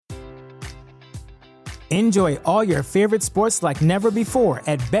Enjoy all your favorite sports like never before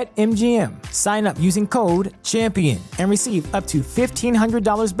at BetMGM. Sign up using code CHAMPION and receive up to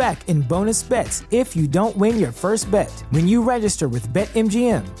 $1,500 back in bonus bets if you don't win your first bet. When you register with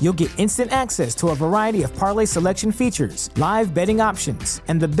BetMGM, you'll get instant access to a variety of parlay selection features, live betting options,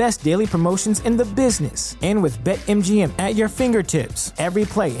 and the best daily promotions in the business. And with BetMGM at your fingertips, every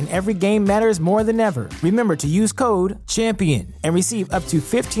play and every game matters more than ever. Remember to use code CHAMPION and receive up to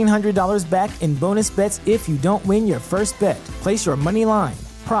 $1,500 back in bonus bets if you don't win your first bet. Place your money line,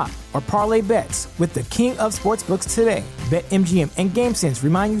 prop, or parlay bets with the king of sportsbooks today. BetMGM and GameSense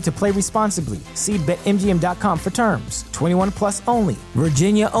remind you to play responsibly. See BetMGM.com for terms. 21 plus only.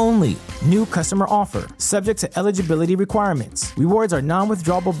 Virginia only. New customer offer. Subject to eligibility requirements. Rewards are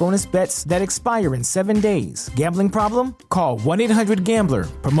non-withdrawable bonus bets that expire in 7 days. Gambling problem? Call 1-800-GAMBLER.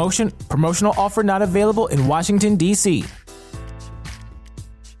 Promotional offer not available in Washington, D.C.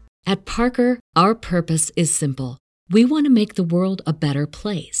 At Parker, our purpose is simple. We want to make the world a better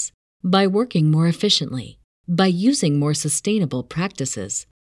place by working more efficiently, by using more sustainable practices,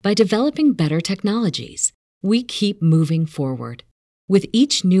 by developing better technologies. We keep moving forward. With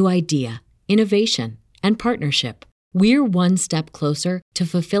each new idea, innovation, and partnership, we're one step closer to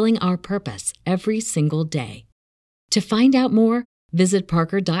fulfilling our purpose every single day. To find out more, visit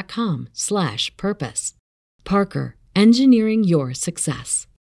parker.com/purpose. Parker, engineering your success.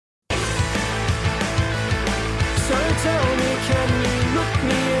 So tell me, can you look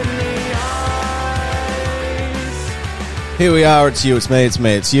me in the eyes? Here we are. It's you, it's me,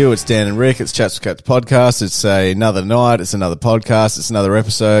 it's you, it's Dan and Rick. It's Chats with Cats podcast. It's another night. It's another podcast. It's another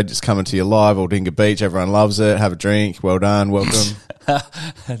episode. Just coming to you live. Aldinga Beach. Everyone loves it. Have a drink. Well done. Welcome.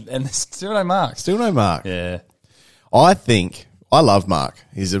 And there's still no Mark. Still no Mark. Yeah. I love Mark.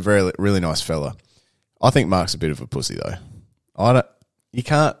 He's a really nice fella. I think Mark's a bit of a pussy though.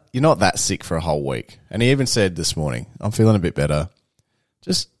 You're not that sick for a whole week. And he even said this morning, I'm feeling a bit better.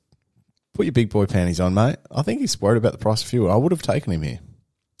 Just put your big boy panties on, mate. I think he's worried about the price of fuel. I would have taken him here.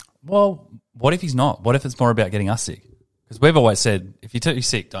 Well, what if he's not? What if it's more about getting us sick? Because we've always said, if you're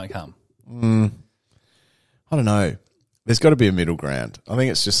sick, don't come. I don't know. There's got to be a middle ground. I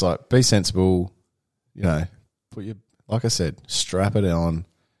think it's just like, be sensible, like I said, strap it on,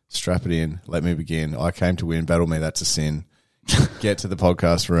 strap it in, let me begin. I came to win, battle me, that's a sin. Get to the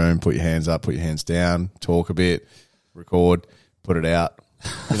podcast room, put your hands up, put your hands down, talk a bit, record, put it out.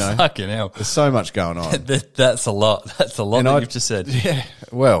 Fucking hell. There's so much going on. That's a lot. That's a lot you've just said. Yeah.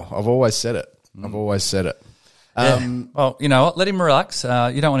 Well, I've always said it. Yeah. Well, you know what? Let him relax. You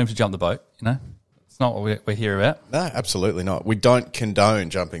don't want him to jump the boat, It's not what we're here about. No, absolutely not. We don't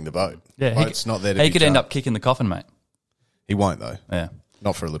condone jumping the boat. Yeah. Boat's not there to be He could end jumped. up kicking the coffin, mate. He won't, though. Yeah.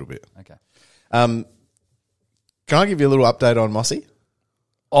 Not for a little bit. Okay. Can I give you a little update on Mossy?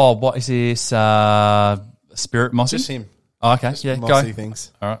 Oh, what is this? Spirit Mossy? Just him. Oh, okay. Just yeah, Mossy go.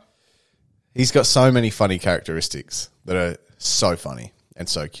 things. All right. He's got so many funny characteristics that are so funny and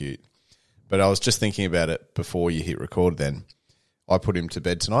so cute. But I was just thinking about it before you hit record then. I put him to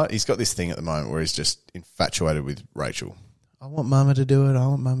bed tonight. He's got this thing at the moment where he's just infatuated with Rachel. I want Mama to do it.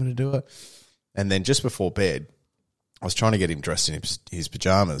 And then just before bed, I was trying to get him dressed in his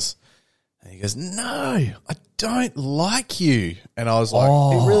pajamas. And he goes, no, I don't like you. And I was like,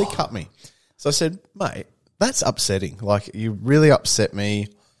 It really cut me. So I said, mate, that's upsetting. Like, you really upset me,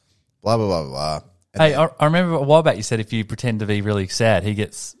 blah, blah, blah, blah. And Hey, I remember a while back you said if you pretend to be really sad, he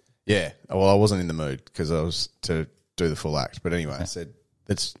gets... yeah. Well, I wasn't in the mood because I was to do the full act. But anyway, I said,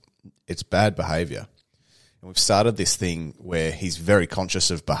 it's bad behaviour. And we've started this thing where he's very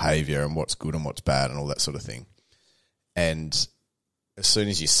conscious of behaviour and what's good and what's bad and all that sort of thing. And as soon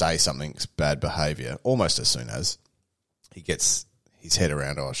as you say something's bad behaviour, almost as soon as, he gets his head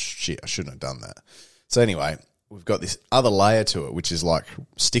around, oh, shit, I shouldn't have done that. So anyway, we've got this other layer to it, which is like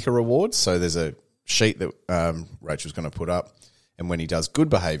sticker rewards. So there's a sheet that Rachel's going to put up, and when he does good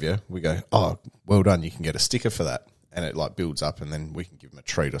behaviour, we go, oh, well done, you can get a sticker for that. And it like builds up, and then we can give him a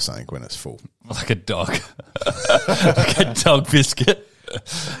treat or something when it's full. Like a dog. Like a dog biscuit.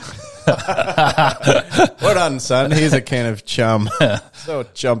 Well done, son. Here's a can of chum. So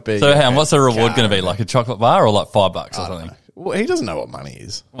jumpy. So, what's the reward going to be? Like a chocolate bar or like $5 or something? Well, he doesn't know what money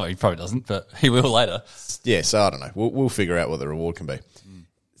is. Well, he probably doesn't, but he will later. Yeah, so I don't know. We'll figure out what the reward can be.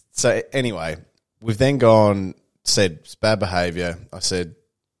 So anyway, we've then said it's bad behaviour. I said,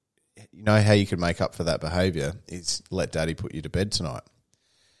 you know how you can make up for that behaviour is let Daddy put you to bed tonight.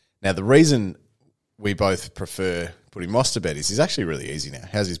 Now, the reason we both prefer putting Moss to bed is he's actually really easy now.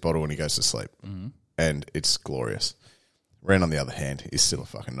 Has his bottle when he goes to sleep, and it's glorious. Ren, on the other hand, is still a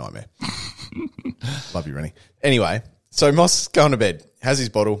fucking nightmare. Love you, Rennie. Anyway, so Moss is going to bed, has his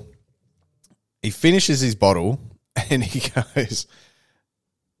bottle, he finishes his bottle and he goes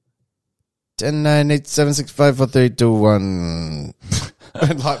 10, 9, 8, 7, 6, 5, 4, 3, 2, 1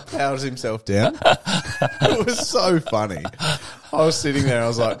 and like powers himself down. It was so funny. I was sitting there, I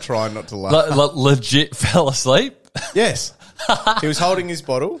was like trying not to laugh. Legit fell asleep. Yes. He was holding his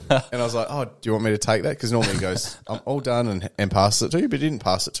bottle and I was like, oh, do you want me to take that? Because normally he goes, I'm all done and passes it to you, but he didn't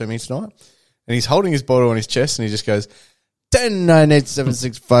pass it to me tonight. And he's holding his bottle on his chest and he just goes 10, 9, 8, 7,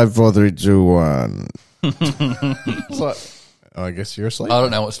 6, 5, 4, 3, 2, 1. I was like, oh, I guess you're asleep. I don't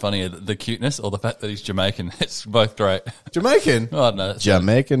know what's funnier, the cuteness or the fact that he's Jamaican. It's both great. Jamaican? I don't know.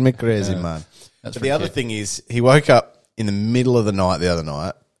 Jamaican me crazy, man. But the other thing is, he woke up in the middle of the night the other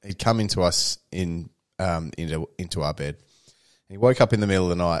night. He'd come into us into our bed. He woke up in the middle of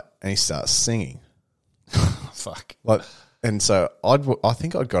the night and he starts singing. Fuck. Like, and so I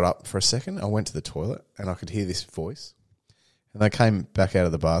think I'd got up for a second. I went to the toilet and I could hear this voice. And I came back out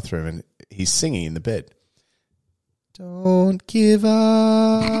of the bathroom and he's singing in the bed. Don't give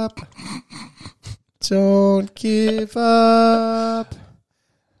up. Don't give up.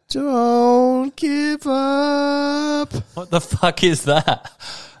 Don't give up. What the fuck is that?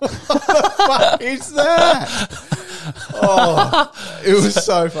 What the fuck is that? Oh, it was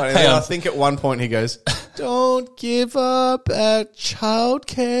so funny. And then I think at one point he goes, don't give up at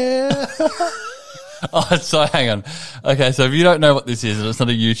childcare. Oh, so hang on. Okay, so if you don't know what this is and it's not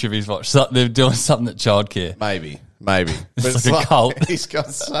a YouTube he's watched, so they're doing something at childcare. Maybe. But It's like a cult. He's got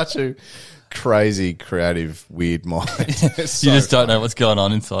such a crazy, creative, weird mind. It's You so just don't funny. know what's going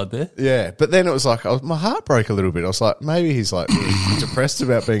on inside there. Yeah, but then it was like, my heart broke a little bit. I was like, maybe he's like really depressed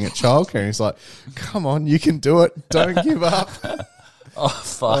about being at childcare. And he's like, come on, you can do it. Don't give up. Oh,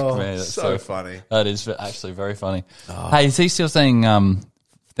 fuck, man. That's so funny. That is actually very funny. Hey, is he still saying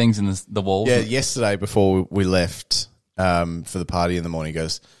things in the walls? Yeah, yesterday before we left for the party in the morning, he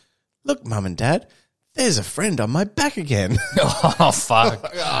goes, look, Mum and Dad, there's a friend on my back again. Oh, fuck.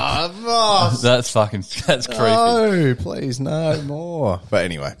 Boss. That's creepy. No, please, no more. But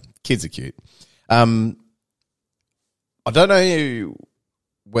anyway, kids are cute. I don't know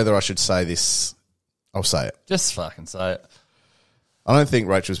whether I should say this. I'll say it. Just fucking say it. I don't think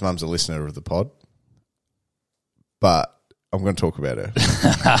Rachel's mum's a listener of the pod, but I'm going to talk about her.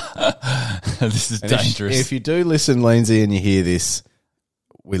 This is And dangerous. If you do listen, Lindsay, and you hear this,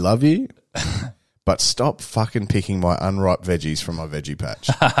 we love you, but stop fucking picking my unripe veggies from my veggie patch.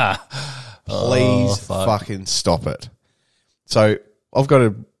 Please fucking stop it. So I've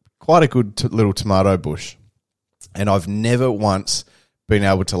got quite a good little tomato bush, and I've never once been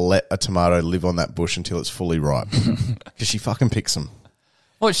able to let a tomato live on that bush until it's fully ripe because she fucking picks them.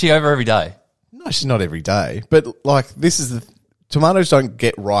 What's she over every day? No, she's not every day, but like this is the tomatoes don't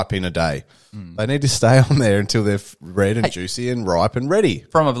get ripe in a day. They need to stay on there until they're red and juicy and ripe and ready.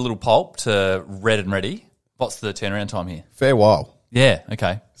 From a little pulp to red and ready, what's the turnaround time here? Fair while. Yeah,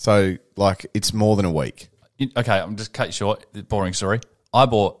 okay. So like it's more than a week. Okay, I'm just cut you short. Boring story. I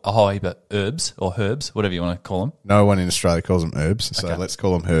bought a whole heap of herbs or herbs, whatever you want to call them. No one in Australia calls them herbs, so let's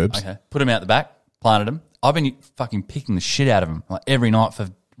call them herbs. Okay, put them out the back, planted them. I've been fucking picking the shit out of them like every night for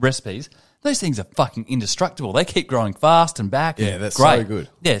recipes. Those things are fucking indestructible. They keep growing fast and back. Yeah, and that's great. so good.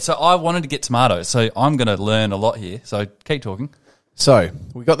 Yeah, so I wanted to get tomatoes, so I'm going to learn a lot here. So keep talking. So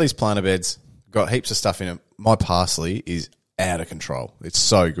we got these planter beds, got heaps of stuff in them. My parsley is out of control. It's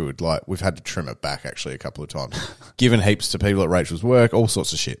so good. Like we've had to trim it back actually a couple of times. Given heaps to people at Rachel's work, all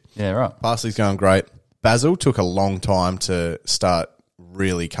sorts of shit. Yeah, right. Parsley's going great. Basil took a long time to start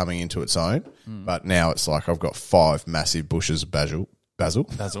really coming into its own, but now it's like I've got 5 massive bushes of basil.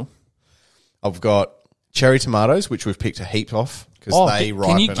 Basil. I've got cherry tomatoes, which we've picked a heap off because they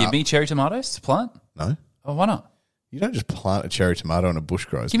ripen up. Can you give me cherry tomatoes to plant? No. Oh, why not? You don't just plant a cherry tomato and a bush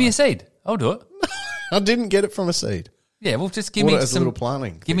grows. Give me a seed. I'll do it. I didn't get it from a seed. Yeah, well, just give Bought me it as a some little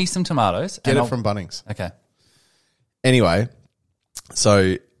planting. Give me some tomatoes. Get and it I'll- from Bunnings. Okay. Anyway,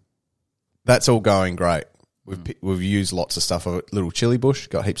 so that's all going great. We've used lots of stuff. A little chili bush,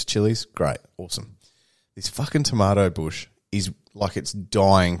 got heaps of chilies. Great, awesome. This fucking tomato bush is like it's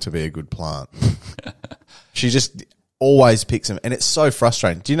dying to be a good plant. She just always picks them, and it's so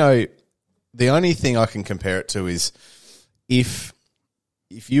frustrating. Do you know the only thing I can compare it to is if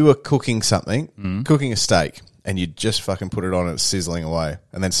you were cooking something, cooking a steak, and you just fucking put it on and it's sizzling away,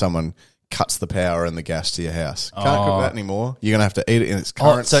 and then someone cuts the power and the gas to your house. Can't cook that anymore. You're going to have to eat it in its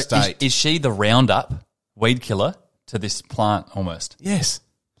current state. Is she the Roundup weed killer to this plant almost? Yes.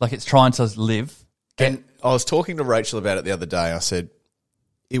 Like it's trying to live. And I was talking to Rachel about it the other day. I said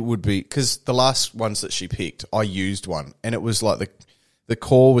it would be because the last ones that she picked, I used one, and it was like the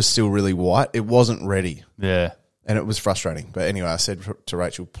core was still really white. It wasn't ready. Yeah. And it was frustrating. But anyway, I said to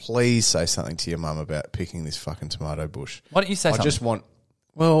Rachel, please say something to your mum about picking this fucking tomato bush. Why don't you say something?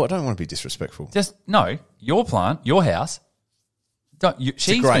 I don't want to be disrespectful. Just, no, your plant, your house. It's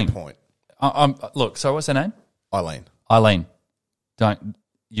a great point. Look, so what's her name? Eileen.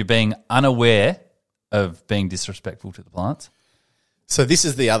 You're being unaware of being disrespectful to the plants. So this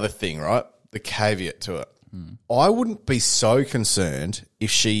is the other thing, right? The caveat to it. I wouldn't be so concerned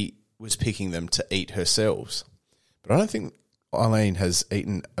if she was picking them to eat herself. But I don't think Eileen has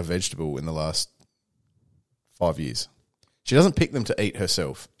eaten a vegetable in the last 5 years. She doesn't pick them to eat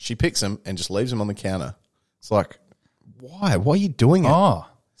herself. She picks them and just leaves them on the counter. It's like, why? Why are you doing it? Oh,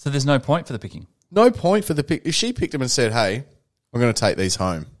 so there's no point for the picking. No point for the pick. If she picked them and said, hey, I'm going to take these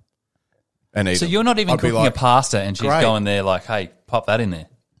home and eat them. So you're not even cooking a pasta and she's great. going there like, hey, pop that in there.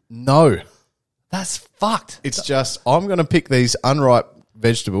 No. That's fucked. It's just, I'm going to pick these unripe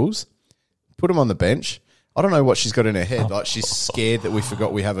vegetables, put them on the bench. I don't know what she's got in her head. Like, she's scared that we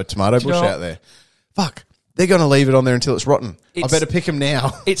forgot we have a tomato bush out there. Fuck. They're going to leave it on there until it's rotten. I better pick them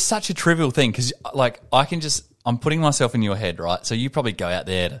now. It's such a trivial thing because, like, I'm putting myself in your head, right? So you probably go out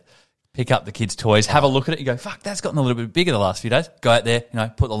there to pick up the kids' toys, have a look at it, you go, fuck, that's gotten a little bit bigger the last few days. Go out there,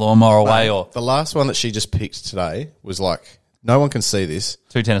 put the lawnmower away or... The last one that she just picked today was like, no one can see this.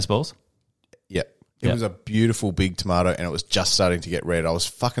 2 tennis balls. Yeah. It was a beautiful big tomato and it was just starting to get red. I was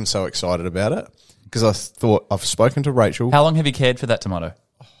fucking so excited about it because I thought, I've spoken to Rachel. How long have you cared for that tomato?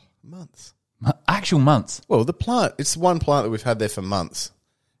 Months. Actual months? Well, the plant, it's one plant that we've had there for months.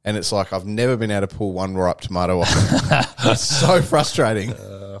 And it's like, I've never been able to pull one ripe tomato off it. It's so frustrating.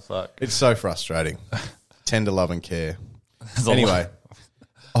 Fuck. It's so frustrating. Tender love and care. Anyway,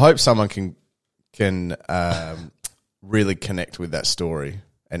 I hope someone can really connect with that story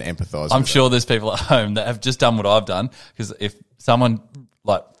and empathise. I'm sure there's people at home that have just done what I've done because if someone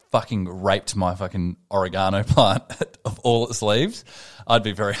like fucking raped my fucking oregano plant of all its leaves, I'd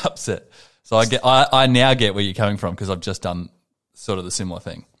be very upset. So I now get where you're coming from because I've just done sort of the similar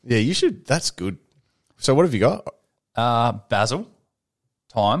thing. Yeah, you should. That's good. So what have you got? Basil,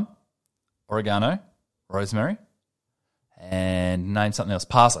 thyme, oregano, rosemary, and name something else.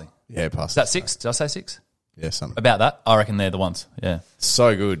 Parsley. Yeah, parsley. Is that 6? Did I say 6? Yeah, something. About that, I reckon they're the ones. Yeah.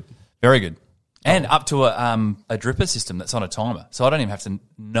 So good. Very good. And up to a dripper system that's on a timer. So I don't even have to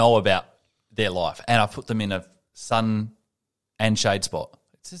know about their life. And I put them in a sun and shade spot.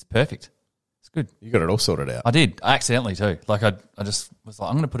 It's just perfect. It's good. You got it all sorted out. I did. I accidentally too. Like I just was like,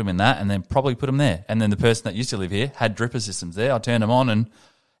 I'm going to put them in that and then probably put them there. And then the person that used to live here had dripper systems there. I turned them on and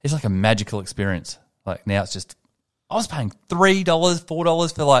it's like a magical experience. Like now it's just, I was paying $3,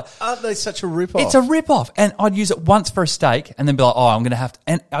 $4 for like. Aren't they such a rip-off? It's a rip-off. And I'd use it once for a steak and then be like, oh, I'm going to have to,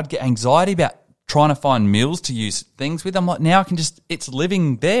 and I'd get anxiety about trying to find meals to use things with. I'm like, now I can just, it's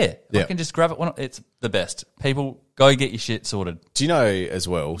living there. Yeah. I can just grab it when it's the best. People, go get your shit sorted. Do you know as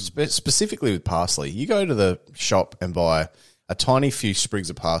well, specifically with parsley, you go to the shop and buy a tiny few sprigs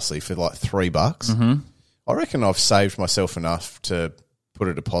of parsley for like $3. Mm-hmm. I reckon I've saved myself enough to put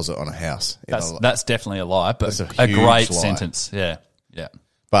a deposit on a house. That's definitely a lie, but That's a huge great lie. sentence. Yeah, yeah.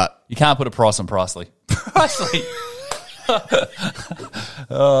 But you can't put a price on parsley. Parsley.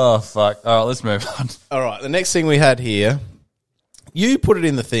 Oh, fuck. All right, let's move on. all right, the next thing we had here, you put it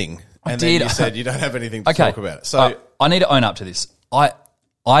in the thing, and then you said you don't have anything to talk about it. So I need to own up to this. I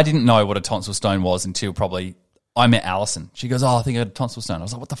didn't know what a tonsil stone was until probably I met Alison. She goes, oh, I think I had a tonsil stone. I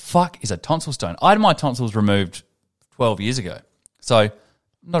was like, what the fuck is a tonsil stone? I had my tonsils removed 12 years ago. So I'm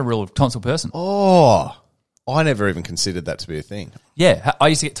not a real tonsil person. I never even considered that to be a thing. Yeah, I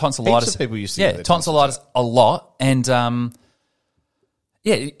used to get tonsillitis. Heaps of people used to get their tonsillitis a lot. And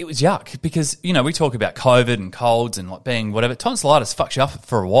yeah, it was yuck because, we talk about COVID and colds and like being whatever. Tonsillitis fucks you up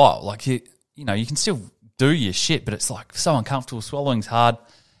for a while. Like, you can still do your shit, but it's like so uncomfortable. Swallowing's hard.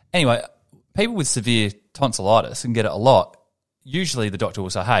 Anyway, people with severe tonsillitis and get it a lot, usually the doctor will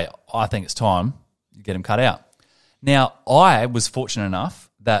say, hey, I think it's time you get them cut out. Now, I was fortunate enough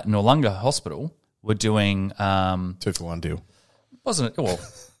that Noarlunga Hospital were doing 2-for-1 deal. Wasn't it? Well,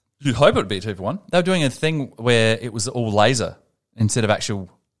 you'd hope it would be a 2-for-1. They were doing a thing where it was all laser instead of actual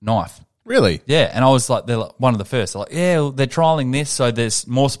knife. Really? Yeah, and I was like, they're like one of the first. They're like, yeah, well, they're trialling this, so there's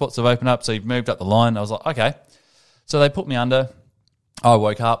more spots have opened up, so you've moved up the line. I was like, okay. So they put me under. I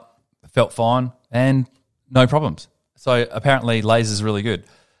woke up, felt fine, and no problems. So apparently laser's really good,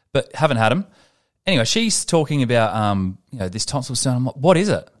 but haven't had them. Anyway, she's talking about this tonsil stone. I'm like, what is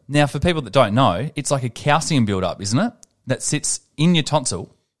it? Now, for people that don't know, it's like a calcium buildup, isn't it? That sits in your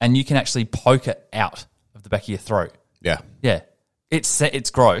tonsil, and you can actually poke it out of the back of your throat. Yeah. Yeah.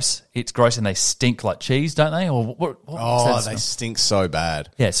 It's gross. It's gross, and they stink like cheese, don't they? Or what Oh, does that they smell? stink so bad.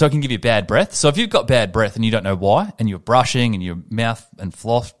 Yeah, so it can give you bad breath. So if you've got bad breath and you don't know why, and you're brushing and your mouth and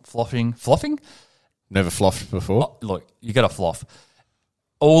flopping, Never flopped before. look, you got to floff.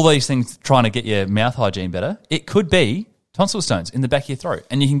 All these things trying to get your mouth hygiene better. It could be tonsil stones in the back of your throat,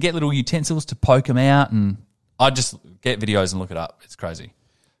 and you can get little utensils to poke them out. And I just get videos and look it up. It's crazy.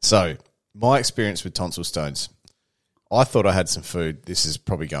 So, my experience with tonsil stones, I thought I had some food. This is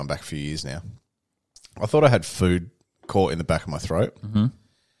probably going back a few years now. I thought I had food caught in the back of my throat. Mm-hmm.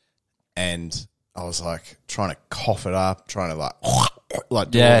 And I was like trying to cough it up, trying to like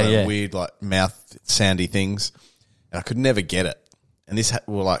do all the weird like mouth soundy things. And I could never get it. And this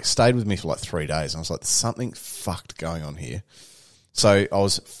stayed with me for like 3 days. And I was like, there's something fucked going on here. So I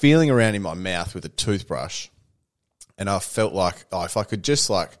was feeling around in my mouth with a toothbrush. And I felt like, if I could just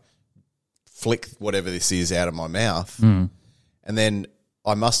like flick whatever this is out of my mouth, and then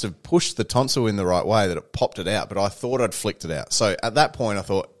I must have pushed the tonsil in the right way that it popped it out, but I thought I'd flicked it out. So at that point I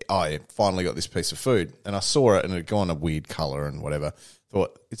thought, I finally got this piece of food, and I saw it and it had gone a weird colour and whatever.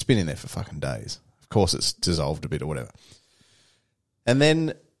 Thought, it's been in there for fucking days. Of course it's dissolved a bit or whatever. And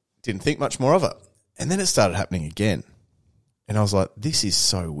then didn't think much more of it. And then it started happening again. And I was like, this is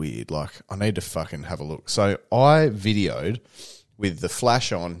so weird. Like, I need to fucking have a look. So I videoed with the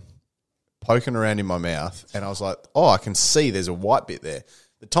flash on, poking around in my mouth, and I was like, I can see there's a white bit there.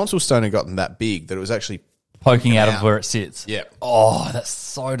 The tonsil stone had gotten that big that it was actually Poking out of where it sits. Yeah. Oh, that's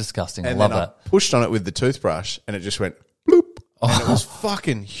so disgusting. And I love then that. I pushed on it with the toothbrush, and it just went bloop. And it was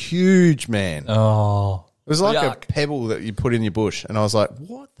fucking huge, man. Oh. It was like Yuck. a pebble that you put in your bush. And I was like,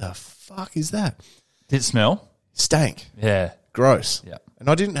 what the fuck is that? Did it smell? Stank. Yeah. Gross. Yeah. And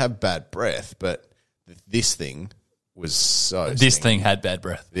I didn't have bad breath, but this thing was so This stinky. thing had bad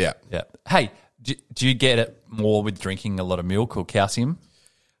breath. Yeah. Yeah. Hey, do you get it more with drinking a lot of milk or calcium?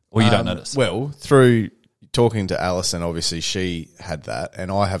 Or you don't notice? Well, through talking to Alison, obviously she had that, and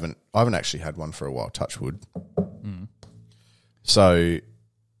I haven't actually had one for a while, touch wood. So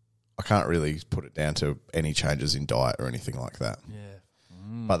I can't really put it down to any changes in diet or anything like that. Yeah.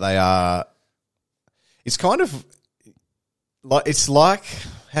 But they are, it's kind of like, it's like,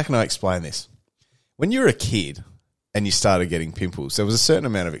 how can I explain this? When you're a kid and you started getting pimples, there was a certain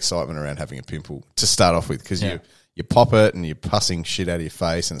amount of excitement around having a pimple to start off with, because you pop it and you're pussing shit out of your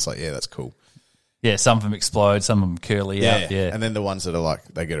face, and it's like, yeah, that's cool. Yeah, some of them explode, some of them curly out. Yeah. And then the ones that are like,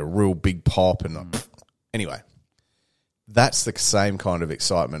 they get a real big pop and anyway, that's the same kind of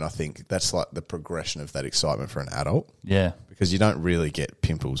excitement. I think that's like the progression of that excitement for an adult, Yeah. because you don't really get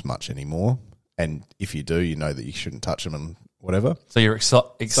pimples much anymore. And if you do, you know that you shouldn't touch them and whatever. So your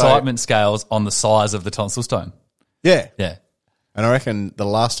excitement scales on the size of the tonsil stone. Yeah. Yeah. And I reckon the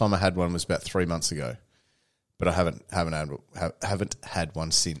last time I had one was about 3 months ago, but I haven't had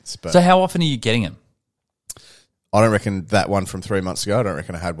one since. But So how often are you getting them? I don't reckon that one from 3 months ago. I don't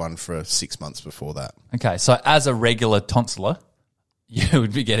reckon I had one for 6 months before that. Okay, so as a regular tonsillar, you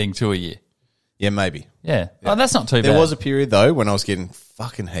would be getting 2 a year. Yeah, maybe. Yeah. Oh, that's not too bad. There was a period though when I was getting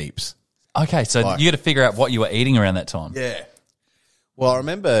fucking heaps. Okay, so Like- you got to figure out what you were eating around that time. Yeah. Well, I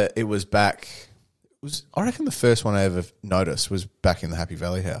remember it was back. I reckon the first one I ever noticed was back in the Happy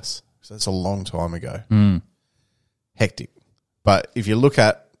Valley house. So that's a long time ago. Hectic. But if you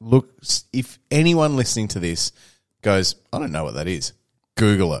if anyone listening to this goes, I don't know what that is,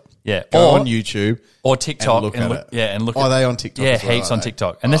 Google it. Yeah. Go Or- on YouTube. Or TikTok. And look at it. Yeah, and look Are at they on TikTok Yeah, as well, heaps are on they?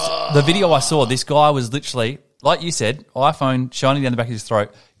 TikTok. And this, the video I saw, this guy was literally, like you said, iPhone shining down the back of his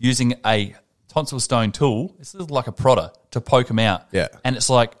throat using a tonsil stone tool. This is like a prodder to poke him out. Yeah. And it's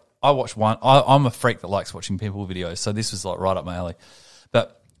like, I watched one. I'm a freak that likes watching pimple videos, so this was like right up my alley.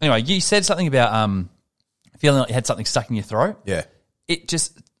 But anyway, you said something about feeling like you had something stuck in your throat. Yeah.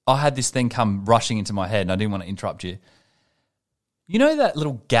 I had this thing come rushing into my head, and I didn't want to interrupt you. You know that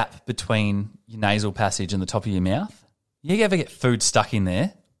little gap between your nasal passage and the top of your mouth? You ever get food stuck in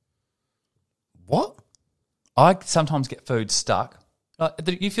there? What? I sometimes get food stuck.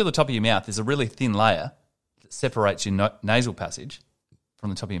 You feel the top of your mouth, there's a really thin layer that separates your nasal passage from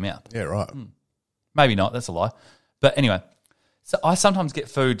the top of your mouth. Yeah, right. Maybe not, that's a lie. But anyway, so I sometimes get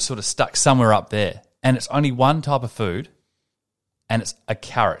food sort of stuck somewhere up there, and it's only one type of food, and it's a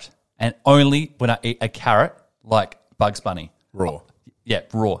carrot. And only when I eat a carrot, like Bugs Bunny. Raw. Yeah,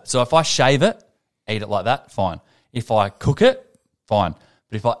 raw. So if I shave it, eat it like that, fine. If I cook it, fine.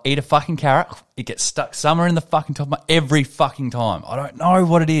 But if I eat a fucking carrot, it gets stuck somewhere in the fucking top of my every fucking time. I don't know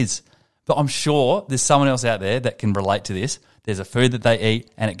what it is, but I'm sure there's someone else out there that can relate to this. There's a food that they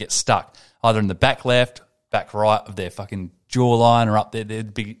eat and it gets stuck either in the back left, back right of their fucking jawline or up there, their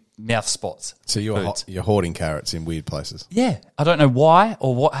big mouth spots. So you're hoarding carrots in weird places. Yeah, I don't know why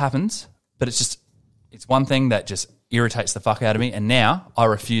or what happens, but it's one thing that just irritates the fuck out of me. And now I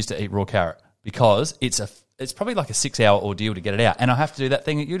refuse to eat raw carrot because it's probably like a 6-hour ordeal to get it out, and I have to do that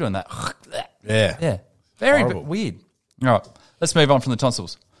thing that you're doing. That Yeah. very Horrible. weird. All right, let's move on from the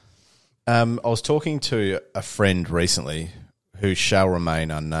tonsils. I was talking to a friend recently who shall remain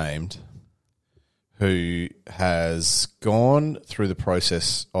unnamed, who has gone through the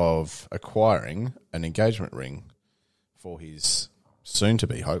process of acquiring an engagement ring for his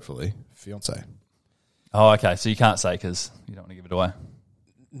soon-to-be, hopefully, fiancée. Oh, okay. So you can't say because you don't want to give it away.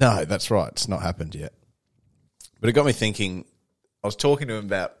 No, that's right. It's not happened yet. But it got me thinking. I was talking to him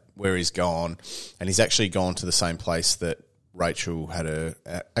about where he's gone, and he's actually gone to the same place that Rachel had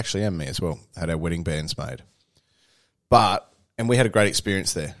actually and me as well, had our wedding bands made. And we had a great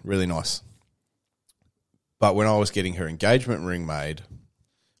experience there. Really nice. But when I was getting her engagement ring made,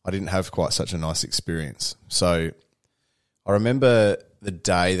 I didn't have quite such a nice experience. So I remember the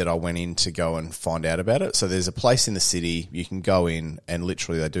day that I went in to go and find out about it. So there's a place in the city you can go in and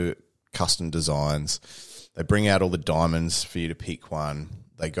literally they do custom designs. They bring out all the diamonds for you to pick one.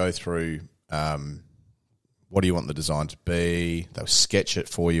 They go through what do you want the design to be. They'll sketch it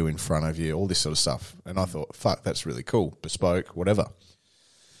for you in front of you, all this sort of stuff. And I thought, fuck, that's really cool, bespoke, whatever.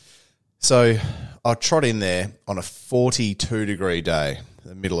 So I trot in there on a 42-degree day,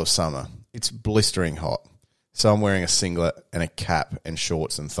 the middle of summer. It's blistering hot. So I'm wearing a singlet and a cap and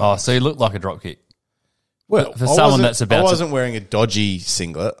shorts and thongs. Oh, so you look like a dropkick. Well, for someone that's about I to- wasn't wearing a dodgy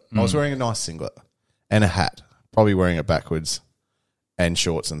singlet. I was wearing a nice singlet and a hat, probably wearing it backwards, and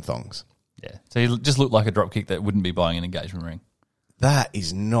shorts and thongs. Yeah. So you just look like a dropkick that wouldn't be buying an engagement ring. That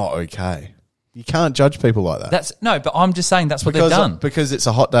is not okay. You can't judge people like that. But I'm just saying that's what they've done. Because it's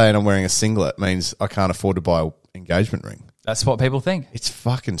a hot day and I'm wearing a singlet means I can't afford to buy an engagement ring. That's what people think. It's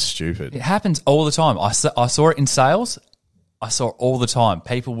fucking stupid. It happens all the time. I saw it in sales. I saw it all the time.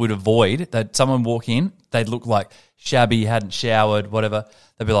 People would avoid that. Someone walk in, they'd look like shabby, hadn't showered, whatever.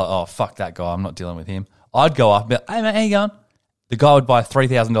 They'd be like, "Oh, fuck that guy. I'm not dealing with him." I'd go up and be like, "Hey, mate, how you going?" The guy would buy a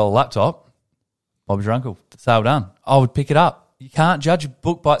 $3,000 laptop. Bob's your uncle. Sale done. I would pick it up. You can't judge a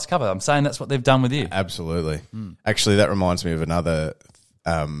book by its cover. I'm saying that's what they've done with you. Absolutely. Actually, that reminds me of another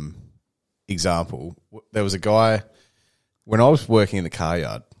example. There was a guy, when I was working in the car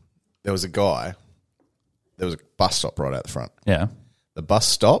yard, there was a bus stop right out the front. Yeah. The bus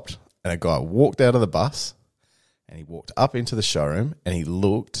stopped and a guy walked out of the bus and he walked up into the showroom and he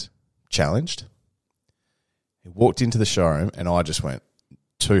looked challenged. He walked into the showroom and I just went,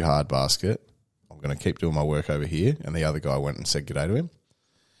 too hard basket. I'm going to keep doing my work over here. And the other guy went and said g'day to him.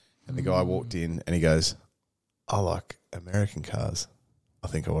 And the guy walked in and he goes, I like American cars. I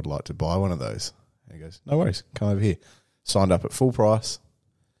think I would like to buy one of those. And he goes, no worries, come over here. Signed up at full price,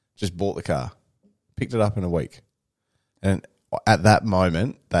 just bought the car, picked it up in a week. And at that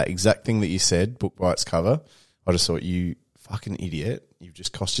moment, that exact thing that you said, book by its cover, I just thought, you fucking idiot, you've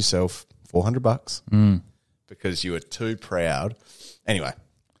just cost yourself $400 because you were too proud. Anyway.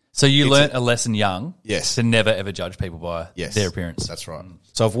 So you learnt a lesson young Yes. to never ever judge people by their appearance. That's right.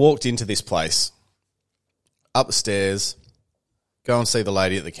 So I've walked into this place, up the stairs, go and see the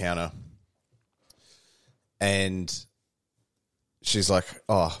lady at the counter, and she's like,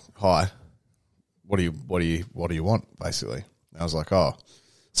 "Oh, hi. What do you want?" Basically, and I was like, "Oh,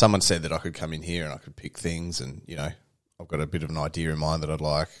 someone said that I could come in here and I could pick things, and you know, I've got a bit of an idea in mind that I'd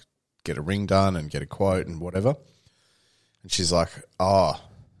like get a ring done and get a quote and whatever." And she's like, "Oh,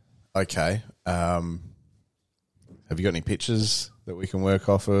 okay. Have you got any pictures that we can work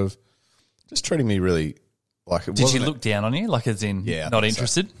off of?" Just treating me really like it. Did she look down on you, like as in not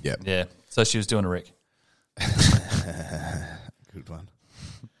interested? So. Yep. Yeah. So she was doing a Rick. Good one.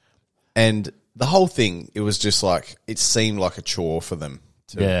 And the whole thing, it was just like, it seemed like a chore for them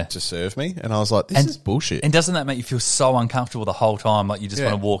to serve me. And I was like, this is bullshit. And doesn't that make you feel so uncomfortable the whole time? Like you just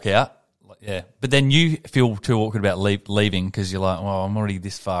want to walk out? Like, yeah. But then you feel too awkward about leaving because you're like, well, I'm already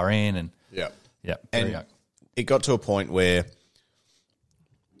this far in. And yeah. And it got to a point where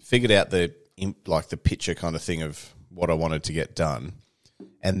figured out the picture kind of thing of what I wanted to get done.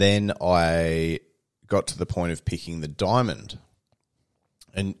 And then I got to the point of picking the diamond.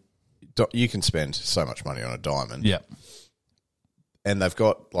 And you can spend so much money on a diamond. Yeah. And they've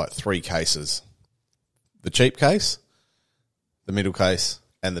got like 3 cases. The cheap case, the middle case,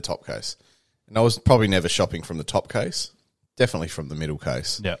 and the top case. And I was probably never shopping from the top case. Definitely from the middle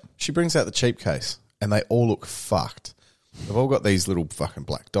case. Yeah. She brings out the cheap case, and they all look fucked. They've all got these little fucking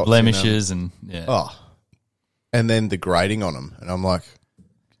black dots blemishes in them. and yeah. Oh. And then the grading on them. And I'm like,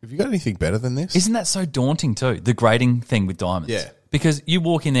 have you got anything better than this? Isn't that so daunting too? The grading thing with diamonds. Yeah. Because you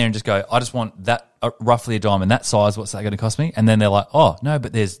walk in there and just go, I just want that roughly a diamond that size. What's that going to cost me? And then they're like, oh no,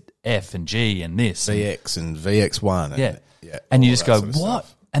 but there's F and G and this VX and VX1. and you all just that go, sort of what?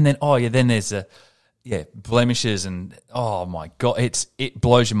 stuff. And then then there's blemishes and oh my god, it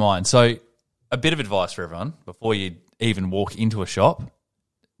blows your mind. So a bit of advice for everyone before you even walk into a shop,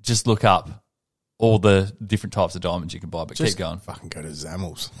 just look up all the different types of diamonds you can buy. But Just keep going. Fucking go to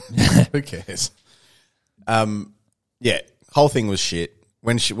Zamels. Who cares? Whole thing was shit.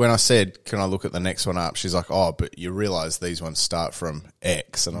 When I said, can I look at the next one up? She's like, oh, but you realise these ones start from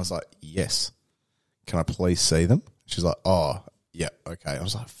X. And I was like, yes. Can I please see them? She's like, oh, yeah, okay. I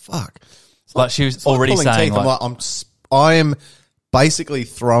was like, fuck. Like she was It's like already pulling saying, teeth. I'm like, like, I am basically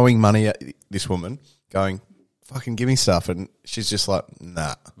throwing money at this woman, going, fucking give me stuff. And she's just like,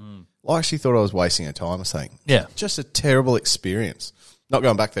 nah. Like she thought I was wasting her time or something. Yeah. Just a terrible experience. Not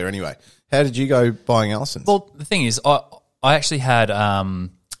going back there anyway. How did you go buying Allison's? well, the thing is, I actually had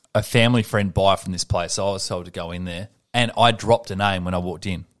a family friend buy from this place. So I was told to go in there, and I dropped a name when I walked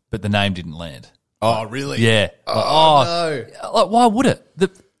in, but the name didn't land. Oh, really? Yeah. Oh, no. Like, why would it?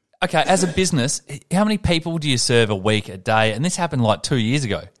 Okay, as a business, how many people do you serve a week, a day? And this happened like 2 years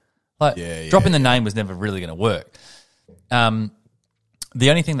ago. Like, dropping the name was never really going to work. The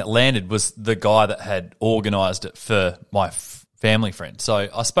only thing that landed was the guy that had organised it for my family friend. So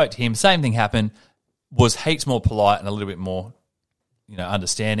I spoke to him. Same thing happened. Was heaps more polite and a little bit more,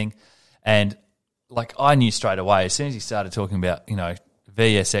 understanding. And like I knew straight away as soon as he started talking about,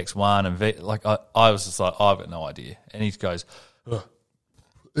 VSX1 and I was just like, I've got no idea. And he goes, ugh.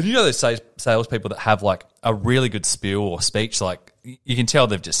 And those salespeople that have like a really good spiel or speech, like you can tell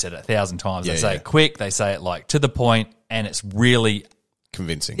they've just said it 1,000 times. They say it quick, they say it like to the point, and it's really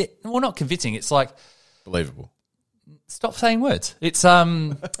Convincing. well, not convincing. It's like Believable. stop saying words. It's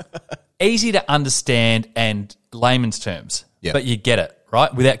easy to understand and layman's terms, Yeah. but you get it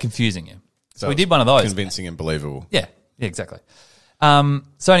right without confusing you. So we did one of those. Convincing and believable. Yeah, exactly.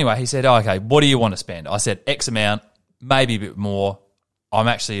 So anyway, he said, okay, what do you want to spend? I said X amount, maybe a bit more. I'm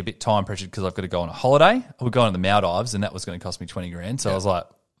actually a bit time pressured because I've got to go on a holiday. We're going to the Maldives, and that was going to cost me 20 grand. So I was like,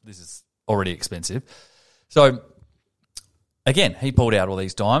 this is already expensive. So again, he pulled out all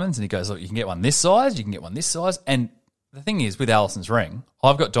these diamonds, and he goes, look, you can get one this size, you can get one this size. And the thing is, with Allison's ring,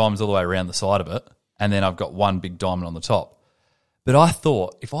 I've got diamonds all the way around the side of it, and then I've got one big diamond on the top. But I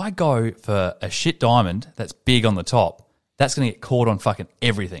thought, if I go for a shit diamond that's big on the top, that's going to get caught on fucking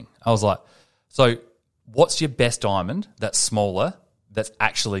everything. I was like, so what's your best diamond that's smaller, that's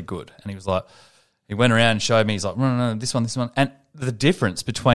actually good? And he was like, he went around and showed me, he's like, no, this one. And the difference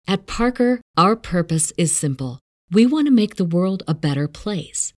between... At Parker, our purpose is simple. We want to make the world a better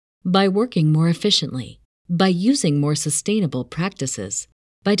place by working more efficiently, by using more sustainable practices,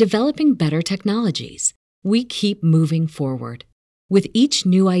 by developing better technologies. We keep moving forward. With each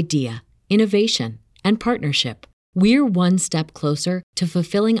new idea, innovation, and partnership, we're one step closer to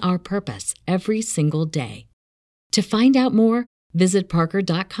fulfilling our purpose every single day. To find out more, visit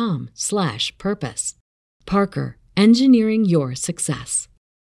parker.com/purpose. Parker, engineering your success.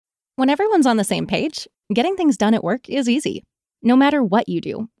 When everyone's on the same page, getting things done at work is easy. No matter what you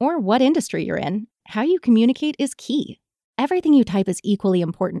do or what industry you're in, how you communicate is key. Everything you type is equally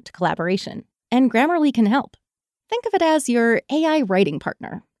important to collaboration, and Grammarly can help. Think of it as your AI writing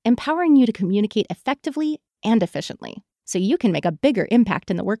partner, empowering you to communicate effectively and efficiently, so you can make a bigger impact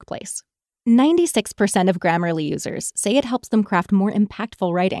in the workplace. 96% of Grammarly users say it helps them craft more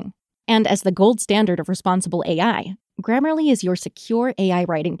impactful writing. And as the gold standard of responsible AI, Grammarly is your secure AI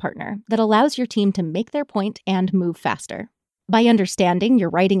writing partner that allows your team to make their point and move faster. By understanding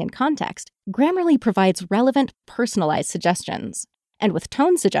your writing and context, Grammarly provides relevant, personalized suggestions. And with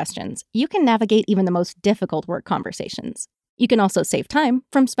tone suggestions, you can navigate even the most difficult work conversations. You can also save time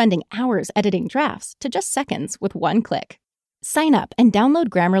from spending hours editing drafts to just seconds with one click. Sign up and download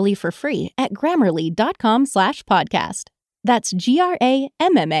Grammarly for free at grammarly.com/podcast. That's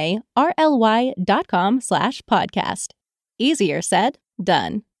GRAMMARLY.com/podcast. Easier said,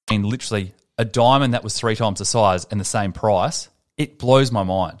 done. And literally a diamond that was 3 times the size and the same price, it blows my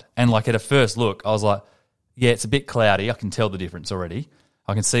mind. And like at a first look, I was like, yeah, it's a bit cloudy. I can tell the difference already.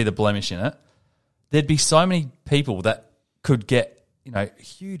 I can see the blemish in it. There'd be so many people that could get, a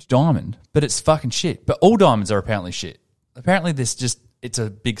huge diamond, but it's fucking shit. But all diamonds are apparently shit. Apparently it's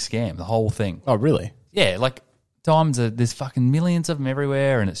a big scam, the whole thing. Oh, really? Yeah, like diamonds there's fucking millions of them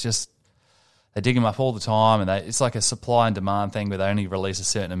everywhere, and it's just, they dig them up all the time, and it's like a supply and demand thing where they only release a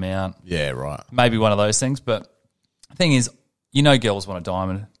certain amount. Yeah, right. Maybe one of those things, but the thing is, girls want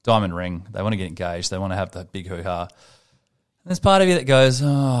a diamond ring. They want to get engaged. They want to have the big hoo-ha. There's part of you that goes,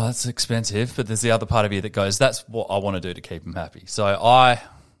 oh, that's expensive, but there's the other part of you that goes, that's what I want to do to keep them happy. So I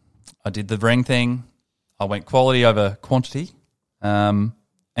did the ring thing. I went quality over quantity, and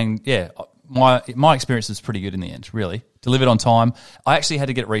yeah, my experience was pretty good in the end. Really delivered on time. I actually had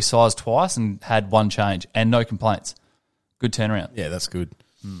to get it resized twice and had one change and no complaints. Good turnaround. Yeah, that's good.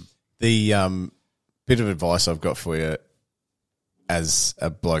 The bit of advice I've got for you as a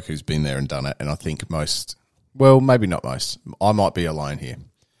bloke who's been there and done it, and I think most, well, maybe not most, I might be alone here.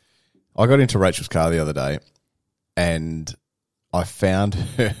 I got into Rachel's car the other day and I found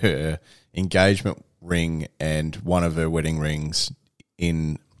her engagement ring and one of her wedding rings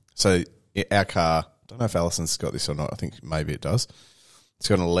in, so our car, I don't know if Alison's got this or not, I think maybe it does. It's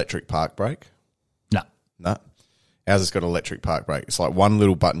got an electric park brake. No. Ours has got an electric park brake. It's like one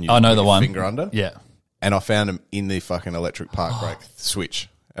little button you I know put the your one. finger under. Yeah. And I found them in the fucking electric park brake switch.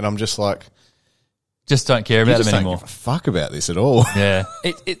 And I'm just like, Just don't care you about just them don't anymore. give a fuck about this at all. Yeah.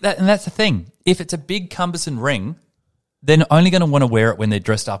 And that's the thing. If it's a big cumbersome ring, they're only going to want to wear it when they're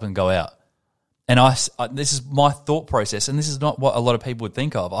dressed up and go out. And this is my thought process, and this is not what a lot of people would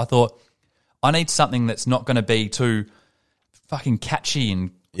think of. I thought, I need something that's not going to be too fucking catchy.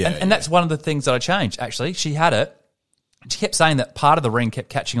 And that's one of the things that I changed, actually. She had it. She kept saying that part of the ring kept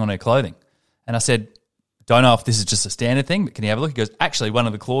catching on her clothing. And I said, don't know if this is just a standard thing, but can you have a look? He goes, actually, one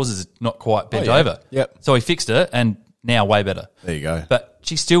of the clauses is not quite bent over. Yep. So he fixed it, and now way better. There you go. But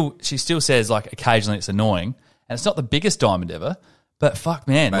she still says, like, occasionally it's annoying. And it's not the biggest diamond ever, but fuck,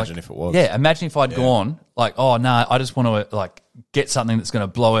 man. Imagine if it was. Yeah, imagine if I'd gone, like, oh, no, I just want to, like, get something that's going to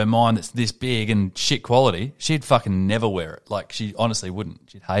blow her mind that's this big and shit quality. She'd fucking never wear it. Like, she honestly wouldn't.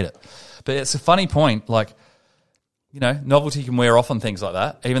 She'd hate it. But it's a funny point, like, you know, novelty can wear off on things like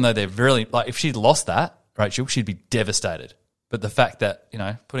that, even though they're really, like, if she'd lost that, Rachel, she'd be devastated. But the fact that, you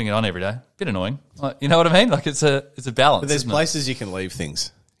know, putting it on every day, a bit annoying. Like, you know what I mean? Like, it's a balance. But there's isn't it? places you can leave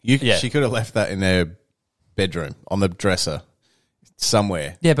things. Yeah. She could have left that in her bedroom, on the dresser,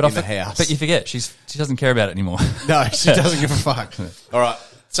 somewhere Yeah, but in the house. But you forget, she doesn't care about it anymore. No, she doesn't give a fuck. All right,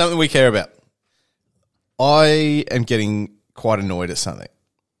 something we care about. I am getting quite annoyed at something,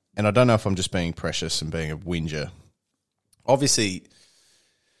 and I don't know if I'm just being precious and being a whinger. Obviously,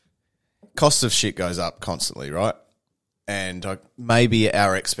 cost of shit goes up constantly, right? And maybe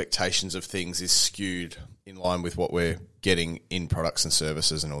our expectations of things is skewed in line with what we're getting in products and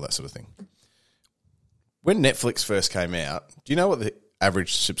services and all that sort of thing. When Netflix first came out, do you know what the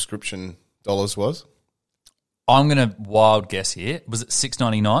average subscription dollars was? I'm going to wild guess here. Was it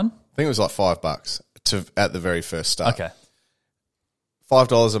 $6.99? I think it was like $5 at the very first start. Okay.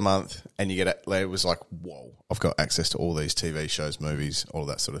 $5 a month, and you get it was like, whoa, I've got access to all these TV shows, movies, all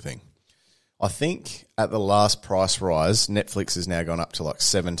that sort of thing. I think at the last price rise, Netflix has now gone up to like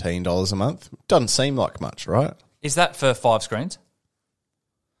 $17 a month. Doesn't seem like much, right? Is that for 5 screens?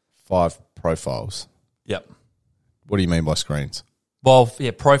 5 profiles. Yep. What do you mean by screens? Well, yeah,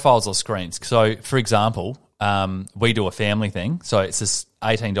 profiles or screens. So, for example, we do a family thing. So it's just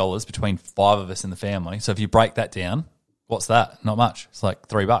 $18 between 5 of us in the family. So if you break that down, what's that? Not much. It's like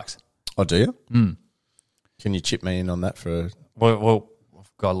 $3. Oh, do you? Can you chip me in on that for... Well,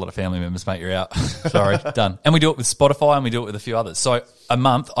 I've got a lot of family members, mate. You're out. Sorry, done. And we do it with Spotify and we do it with a few others. So a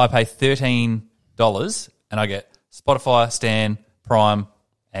month I pay $13 and I get Spotify, Stan, Prime,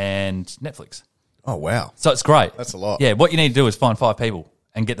 and Netflix. Oh, wow. So it's great. That's a lot. Yeah, what you need to do is find 5 people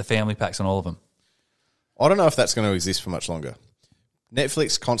and get the family packs on all of them. I don't know if that's going to exist for much longer.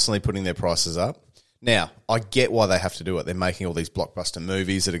 Netflix constantly putting their prices up. Now, I get why they have to do it. They're making all these blockbuster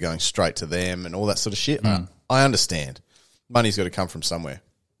movies that are going straight to them and all that sort of shit. I understand. Money's got to come from somewhere.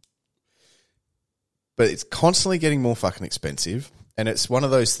 But it's constantly getting more fucking expensive. And it's one of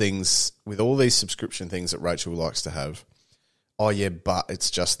those things with all these subscription things that Rachel likes to have. Oh, yeah, but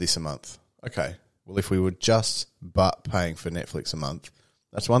it's just this a month. Okay. Well, if we were just but paying for Netflix a month,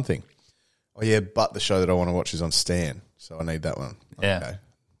 that's one thing. Oh, yeah, but the show that I want to watch is on Stan, so I need that one. Yeah. Okay.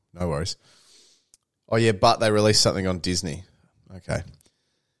 No worries. Oh, yeah, but they released something on Disney. Okay.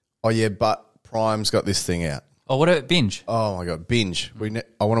 Oh, yeah, but Prime's got this thing out. Oh, what about Binge? Oh, my God, Binge.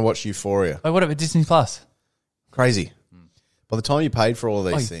 I want to watch Euphoria. Oh, what about Disney Plus? Crazy. By the time you paid for all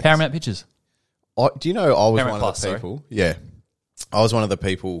of these things. Paramount Pictures. Do you know I was Paramount one of Plus, the people? Yeah. I was one of the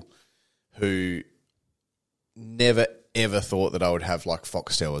people who never, ever thought that I would have like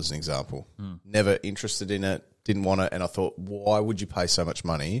Foxtel as an example. Never interested in it, didn't want it. And I thought, why would you pay so much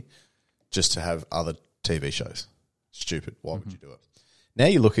money just to have other TV shows? Stupid. Why would you do it? Now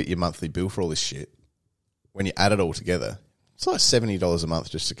you look at your monthly bill for all this shit. When you add it all together, it's like $70 a month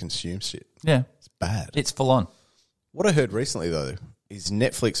just to consume shit. Yeah. It's bad. It's full on. What I heard recently, though, is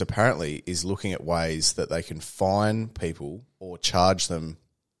Netflix apparently is looking at ways that they can fine people or charge them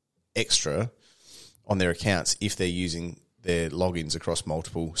extra on their accounts if they're using their logins across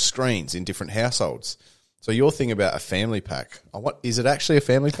multiple screens in different households. So your thing about a family pack, is it actually a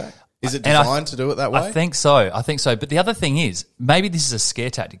family pack? Is it designed to do it that way? I think so. But the other thing is, maybe this is a scare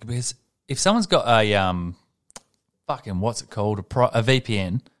tactic, because if someone's got a what's it called, a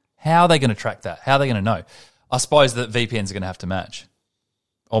VPN, how are they going to track that? How are they going to know? I suppose that VPNs are going to have to match,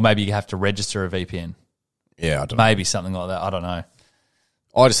 or maybe you have to register a VPN. Yeah, I don't know. Maybe something like that. I don't know.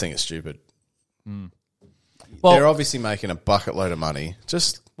 I just think it's stupid. Well, they're obviously making a bucket load of money.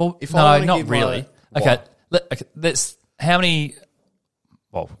 Not really. Okay, let's. How many?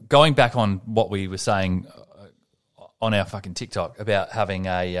 Well, going back on what we were saying on our fucking TikTok about having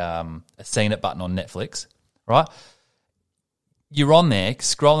a Seen It button on Netflix, right? You're on there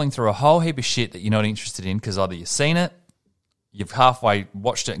scrolling through a whole heap of shit that you're not interested in because either you've seen it, you've halfway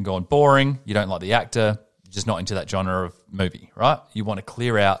watched it and gone boring, you don't like the actor, you're just not into that genre of movie, right? You want to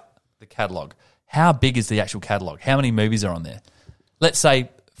clear out the catalogue. How big is the actual catalogue? How many movies are on there? Let's say,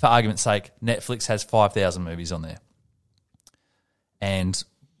 for argument's sake, Netflix has 5,000 movies on there. And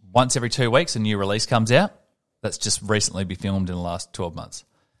once every 2 weeks, a new release comes out that's just recently been filmed in the last 12 months.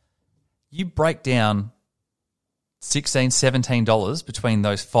 You break down $16, $17 between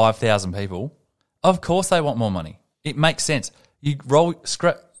those 5,000 people. Of course they want more money. It makes sense. You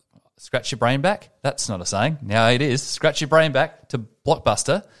scratch your brain back. That's not a saying. Now it is. Scratch your brain back to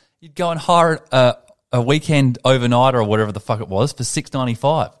Blockbuster. You'd go and hire a weekend overnight or whatever the fuck it was for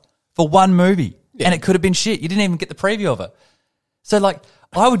 $6.95 for one movie. Yeah. And it could have been shit. You didn't even get the preview of it. So,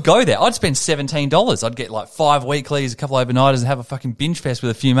 I would go there. I'd spend $17. I'd get 5 weeklies, a couple of overnighters, and have a fucking binge fest with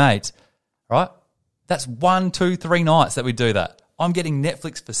a few mates, right? That's 1, 2, 3 nights that we do that. I'm getting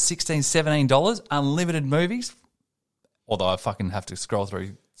Netflix for $16, $17, unlimited movies, although I fucking have to scroll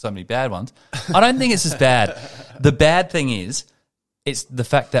through so many bad ones. I don't think it's as bad. The bad thing is, it's the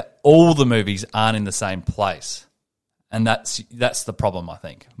fact that all the movies aren't in the same place. And that's the problem, I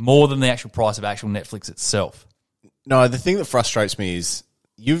think, more than the actual price of actual Netflix itself. No, the thing that frustrates me is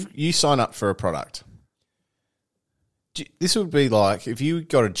you sign up for a product. This would be like if you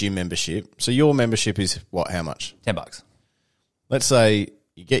got a gym membership. So your membership is what? How much? $10. Let's say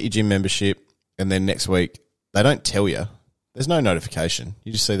you get your gym membership, and then next week they don't tell you. There's no notification.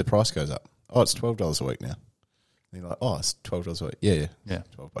 You just see the price goes up. Oh, it's $12 a week now. And you're like, oh, it's $12 a week. Yeah,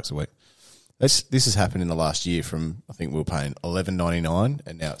 $12 a week. This has happened in the last year. From I think we were paying $11.99,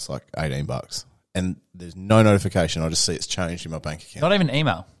 and now it's like $18. And there's no notification. I just see it's changed in my bank account. Not even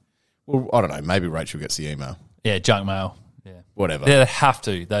email. Well, I don't know. Maybe Rachel gets the email. Yeah, junk mail. Yeah, whatever. They'd have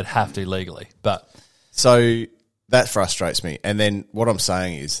to legally. But so that frustrates me. And then what I'm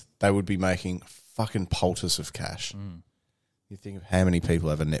saying is they would be making fucking poultice of cash. You think of how many people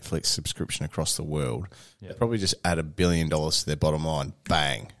have a Netflix subscription across the world. Yeah. They'd probably just add $1 billion to their bottom line.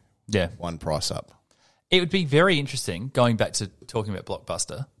 Bang. Yeah. One price up. It would be very interesting, going back to talking about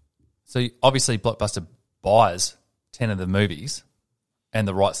Blockbuster. So obviously Blockbuster buys 10 of the movies and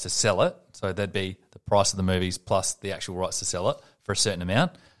the rights to sell it. So that'd be the price of the movies plus the actual rights to sell it for a certain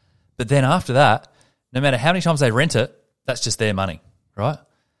amount. But then after that, no matter how many times they rent it, that's just their money, right?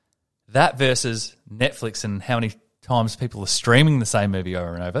 That versus Netflix and how many times people are streaming the same movie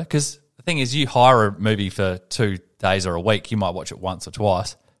over and over. Because the thing is, you hire a movie for 2 days or a week, you might watch it once or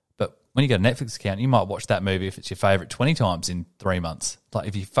twice. But when you get a Netflix account, you might watch that movie if it's your favourite 20 times in 3 months. Like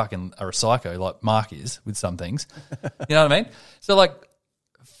if you fucking are a psycho like Mark is with some things. You know what I mean? So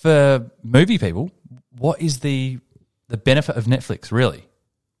for movie people, what is the benefit of Netflix really?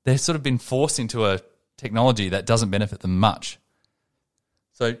 They've sort of been forced into a technology that doesn't benefit them much.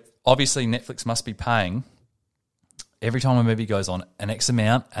 So obviously Netflix must be paying every time a movie goes on an X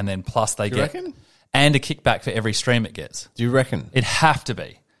amount, and then plus they get reckon? And a kickback for every stream it gets. Do you reckon? It'd have to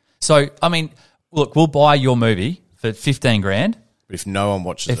be. So, I mean, look, we'll buy your movie for $15,000. But if no one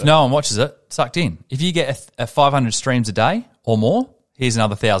watches If no one watches it, sucked in. If you get a 500 streams a day or more, here's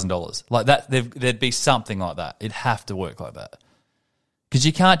another $1,000. Like that, there'd be something like that. It'd have to work like that. Because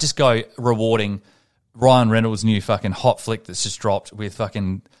you can't just go rewarding Ryan Reynolds' new fucking hot flick that's just dropped with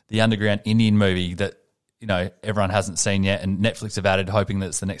fucking the underground Indian movie that, you know, everyone hasn't seen yet, and Netflix have added hoping that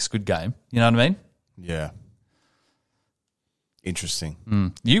it's the next Squid Game. You know what I mean? Yeah.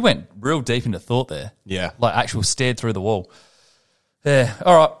 Interesting. You went real deep into thought there. Yeah. Like actual stared through the wall. Yeah.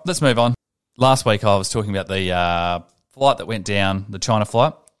 All right, let's move on. Last week I was talking about the flight that went down, the China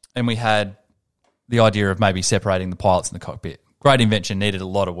flight, and we had the idea of maybe separating the pilots in the cockpit. Great invention, needed a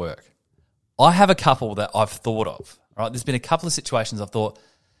lot of work. I have a couple that I've thought of. Right, there's been a couple of situations I've thought,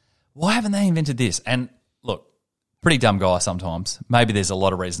 why haven't they invented this? And look, Pretty dumb guy sometimes. Maybe there's a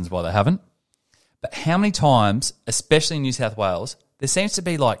lot of reasons why they haven't. But how many times, especially in New South Wales, there seems to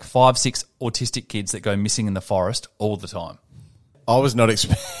be like 5, 6 autistic kids that go missing in the forest all the time. I was not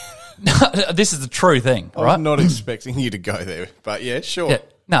expecting. This is the true thing, I right? was not expecting you to go there, but yeah, sure. Yeah.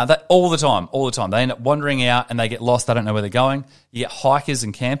 No, that all the time. They end up wandering out and they get lost. They don't know where they're going. You get hikers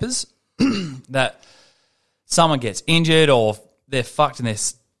and campers that someone gets injured or they're fucked and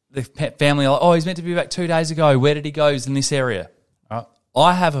their family are like, oh, he's meant to be back 2 days ago. Where did he go? He's in this area. All right.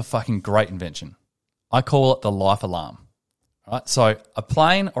 I have a fucking great invention. I call it the life alarm. All right. So a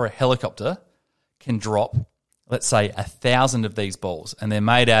plane or a helicopter can drop, let's say, 1,000 of these balls, and they're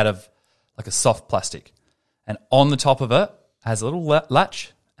made out of like a soft plastic. And on the top of it has a little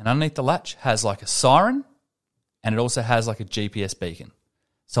latch, and underneath the latch has like a siren, and it also has like a GPS beacon.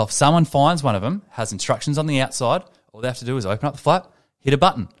 So if someone finds one of them, has instructions on the outside, all they have to do is open up the flap, hit a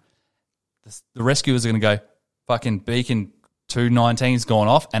button. The rescuers are going to go, fucking beacon 219's gone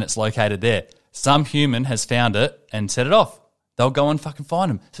off, and it's located there. Some human has found it and set it off. They'll go and fucking find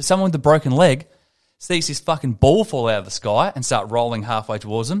them. So someone with a broken leg sees this fucking ball fall out of the sky and start rolling halfway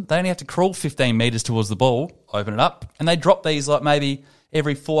towards them. They only have to crawl 15 metres towards the ball, open it up, and they drop these like maybe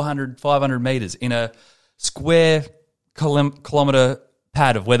every 400, 500 metres in a square kilometre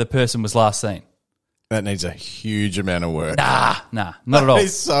pad of where the person was last seen. That needs a huge amount of work. Nah, not at all.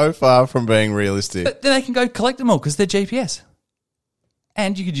 It's so far from being realistic. But then they can go collect them all because they're GPS.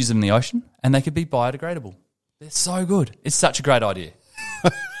 And you could use them in the ocean and they could be biodegradable. They're so good. It's such a great idea.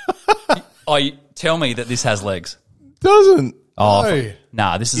 Tell me that this has legs. Doesn't. Oh, No.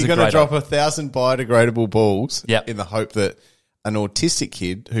 nah, this is You're a going to great drop 1,000 biodegradable balls Yep. in the hope that an autistic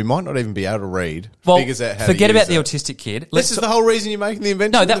kid who might not even be able to read Well, figures out how forget to about use the it. autistic kid. This is the whole reason you're making the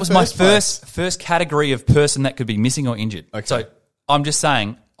invention. No, in that the was my place. first category of person that could be missing or injured. Okay. So I'm just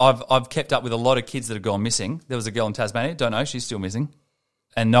saying, I've kept up with a lot of kids that have gone missing. There was a girl in Tasmania, don't know, she's still missing,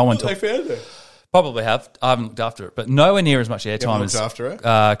 and no one They took. found her. Probably have. I haven't looked after it, but nowhere near as much airtime haven't as looked after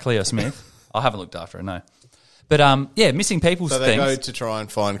her? Cleo Smith. I haven't looked after her, no. But yeah, missing people's So they things. go to try and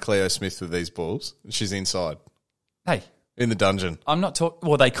find Cleo Smith with these balls. She's inside Hey, in the dungeon. I'm not talking.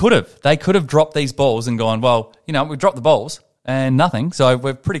 Well, they could have. They could have dropped these balls and gone, well, you know, we dropped the balls and nothing. So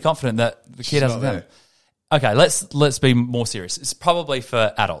we're pretty confident that the kid hasn't not done it. Okay, let's be more serious. It's probably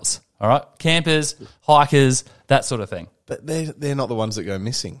for adults, all right? Campers, hikers, that sort of thing. But they're not the ones that go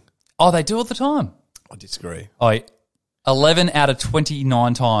missing. Oh, they do all the time. I disagree. 11 out of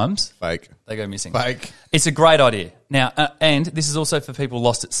 29 times Fake. they go missing. Fake. It's a great idea. Now, and this is also for people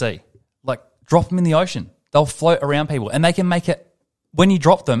lost at sea. Like, drop them in the ocean. They'll float around people, and they can make it, when you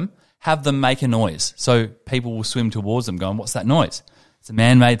drop them, have them make a noise. So people will swim towards them going, what's that noise? It's a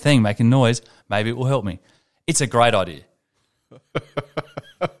man-made thing making noise. Maybe it will help me. It's a great idea.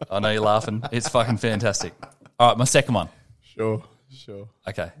 I know you're laughing. It's fucking fantastic. All right, my second one. Sure.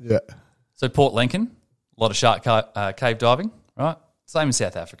 Okay. Yeah. So Port Lincoln, a lot of shark cave diving, right? Same in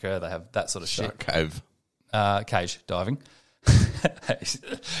South Africa. They have that sort of Shark cave. shit. Cage diving.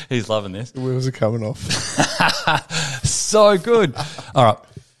 He's loving this. The wheels are coming off. So good. All right.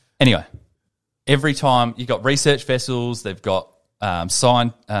 Anyway, every time you got research vessels, they've got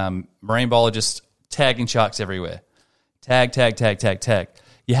signed marine biologists tagging sharks everywhere. Tag.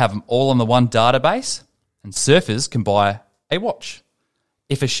 You have them all on the one database, and surfers can buy a watch.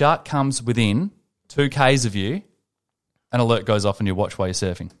 If a shark comes within 2 Ks of you, an alert goes off on your watch while you're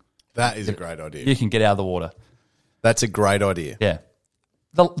surfing. That is a great idea. You can get out of the water. That's a great idea. Yeah.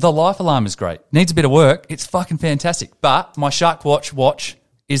 The life alarm is great. Needs a bit of work. It's fucking fantastic. But my Shark watch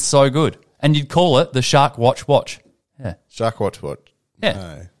is so good. And you'd call it the Shark watch. Yeah. Shark watch. Yeah.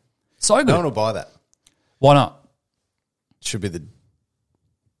 No. So good. No one will buy that. Why not? It should be the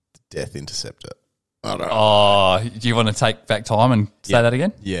Death Interceptor. I don't know. Oh, do you want to take back time and say that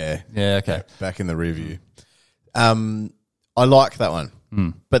again? Yeah. Yeah, okay. Back in the review. I like that one.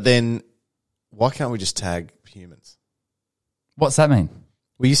 But then why can't we just tag humans? What's that mean?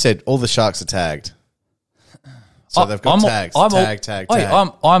 Well, you said all the sharks are tagged. So they've got tags. Tag.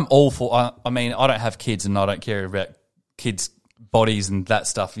 I'm all for. I mean, I don't have kids, and I don't care about kids' bodies and that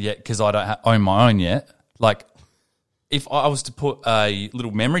stuff yet because I don't own my own yet. Like, if I was to put a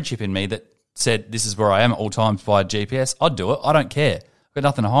little memory chip in me that said this is where I am at all times via GPS, I'd do it. I don't care. I've got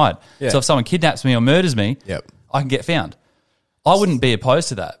nothing to hide. Yeah. So if someone kidnaps me or murders me, I can get found. I wouldn't be opposed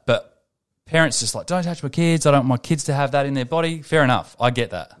to that, but parents just like, don't touch my kids. I don't want my kids to have that in their body. Fair enough. I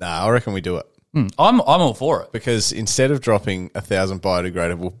get that. Nah, I reckon we do it. I'm all for it. Because instead of dropping 1,000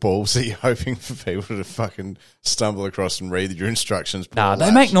 biodegradable balls that you're hoping for people to fucking stumble across and read your instructions. Nah,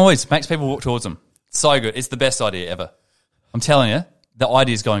 they make noise. Makes people walk towards them. So good. It's the best idea ever. I'm telling you, the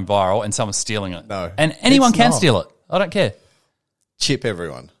idea is going viral and someone's stealing it. No, and anyone it's can not. steal it. I don't care. Chip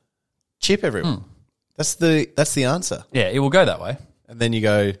everyone. That's the answer. Yeah, it will go that way. And then you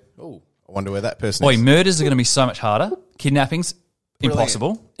go, oh, I wonder where that person Boy, is. murders are going to be so much harder. Kidnappings,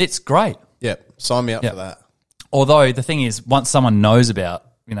 impossible. It's great. Yeah, sign me up Yeah. for that. Although the thing is, once someone knows about,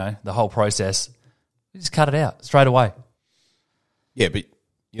 the whole process, you just cut it out straight away. Yeah, but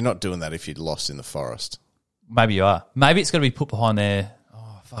you're not doing that if you're lost in the forest. Maybe you are. Maybe it's got to be put behind there.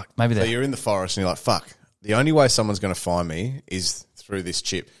 Oh, fuck. Maybe So they're... you're in the forest and you're like, fuck, the only way someone's going to find me is through this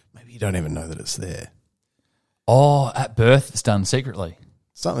chip. Maybe you don't even know that it's there. Oh, at birth, it's done secretly.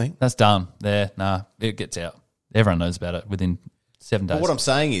 Something. That's done. There. Nah, it gets out. Everyone knows about it within 7 days. But what I'm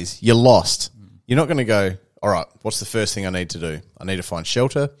saying is you're lost. You're not going to go, all right, what's the first thing I need to do? I need to find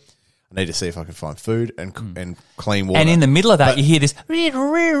shelter. I need to see if I can find food and clean water. And in the middle of that, But- you hear this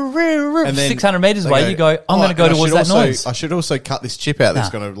and then 600 metres they away. You go, I'm going to go and I towards should that also- noise. I should also cut this chip out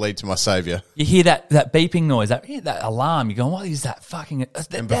that's Nah. going to lead to my saviour. You hear that beeping noise, that alarm. You're going, what is that fucking...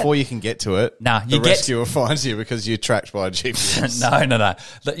 And before you can get to it, Nah, the you get- rescuer finds you because you're tracked by a GPS. No.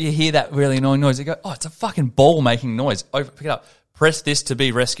 But you hear that really annoying noise. You go, oh, it's a fucking ball making noise. Pick it up. Press this to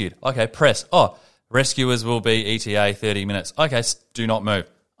be rescued. Okay, press. Oh, rescuers will be ETA 30 minutes. Okay, do not move.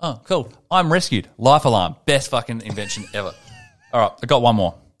 Oh, cool. I'm rescued. Life alarm. Best fucking invention ever. All right, I got one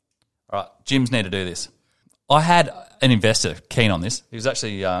more. All right, gyms need to do this. I had an investor keen on this. He was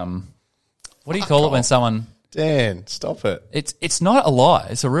actually, what do you call it when someone... Dan, stop it. It's not a lie.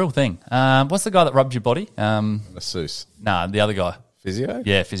 It's a real thing. What's the guy that rubs your body? Masseuse. Nah, the other guy. Physio?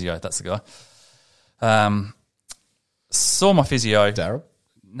 Yeah, physio. That's the guy. Saw my physio. Daryl?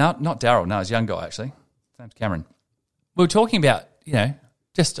 No, not Daryl. No, it's a young guy, actually. His name's Cameron. We were talking about,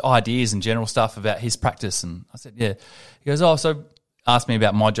 just ideas and general stuff about his practice. And I said, yeah. He goes, oh, so asked me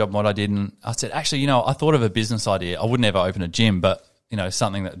about my job and what I did. And I said, actually, I thought of a business idea. I would never open a gym, but,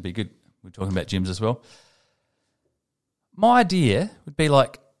 something that would be good. We're talking about gyms as well. My idea would be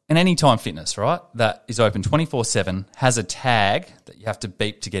like an Anytime Fitness, right, that is open 24/7, has a tag that you have to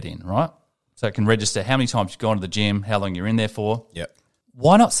beep to get in, right? So it can register how many times you've gone to the gym, how long you're in there for. Yep.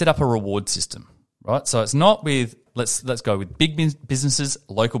 Why not set up a reward system, right? So it's not with, let's go with big businesses,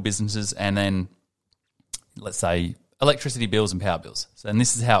 local businesses, and then let's say electricity bills and power bills. And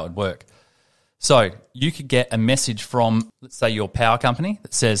this is how it would work. So you could get a message from, let's say, your power company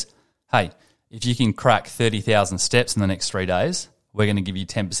that says, hey, if you can crack 30,000 steps in the next 3 days, we're going to give you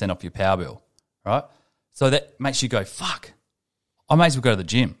 10% off your power bill, right? So that makes you go, fuck, I may as well go to the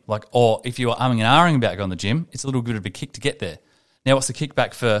gym. Or if you are umming and ahhing about going to the gym, it's a little bit of a kick to get there. Now, what's the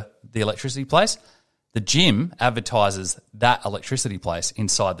kickback for the electricity place? The gym advertises that electricity place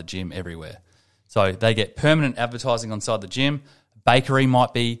inside the gym everywhere. So they get permanent advertising inside the gym. Bakery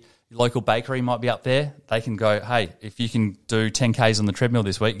might be, local bakery might be up there. They can go, hey, if you can do 10 Ks on the treadmill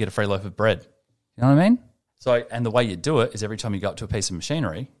this week, you get a free loaf of bread. You know what I mean? So, and the way you do it is every time you go up to a piece of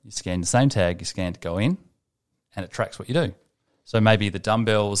machinery, you scan the same tag, you scan to go in, and it tracks what you do. So maybe the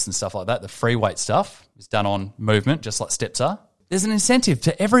dumbbells and stuff like that, the free weight stuff is done on movement, just like steps are. There's an incentive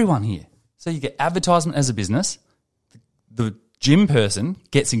to everyone here. So you get advertisement as a business. The gym person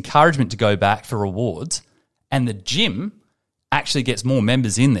gets encouragement to go back for rewards, and the gym actually gets more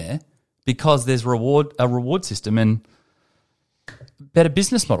members in there because there's a reward system and better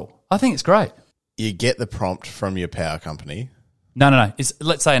business model. I think it's great. You get the prompt from your power company. No. It's,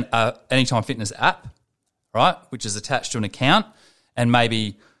 let's say, an Anytime Fitness app, right, which is attached to an account, and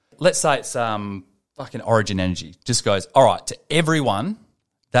maybe, let's say it's fucking Origin Energy. Just goes, all right, to everyone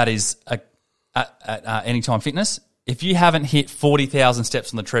that is at Anytime Fitness, if you haven't hit 40,000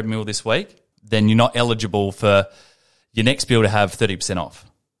 steps on the treadmill this week, then you're not eligible for your next bill to have 30% off.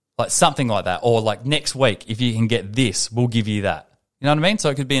 Like something like that. Or like next week, if you can get this, we'll give you that. You know what I mean? So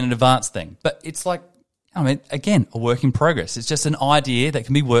it could be an advanced thing. But it's like, again, a work in progress. It's just an idea that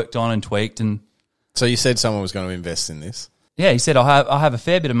can be worked on and tweaked. And So you said someone was going to invest in this. yeah, he said, I have a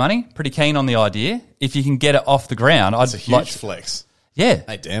fair bit of money, pretty keen on the idea. If you can get it off the ground, It's I'd a huge like flex. Yeah.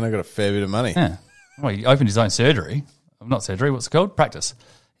 Hey, Dan, I got a fair bit of money. Yeah. Well, he opened his own surgery. Not surgery, what's it called? Practice.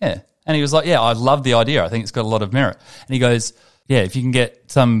 Yeah. And he was like, yeah, I love the idea. I think it's got a lot of merit. And he goes, yeah, if you can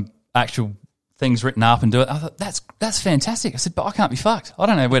get some actual things written up and do it. I thought, that's fantastic. I said, but I can't be fucked. I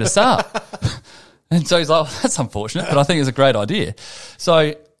don't know where to start. And so he's like, well, that's unfortunate, but I think it's a great idea.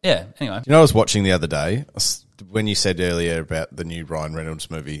 So, yeah, anyway. You know, I was watching the other day, when you said earlier about the new Ryan Reynolds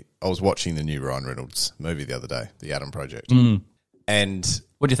movie, I was watching the new Ryan Reynolds movie the other day, The Adam Project. And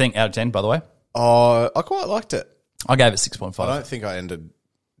What do you think out of 10, by the way? I quite liked it. I gave it 6.5. I don't think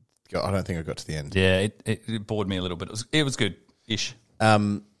I got to the end. Yeah, it bored me a little bit. It was good-ish.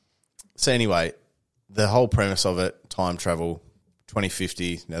 So anyway, the whole premise of it, time travel,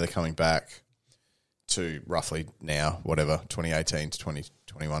 2050. Now they're coming back to roughly now, whatever, 2018 to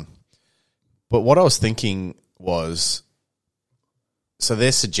 2021. But what I was thinking was, so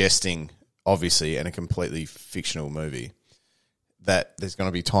they're suggesting, obviously, in a completely fictional movie, that there's going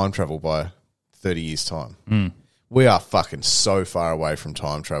to be time travel by 30 years' time. We are fucking so far away from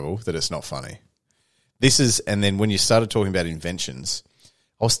time travel that it's not funny. And then when you started talking about inventions,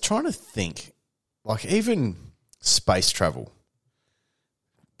 I was trying to think, like even space travel,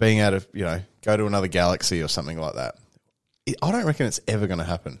 being able to, go to another galaxy or something like that. I don't reckon it's ever going to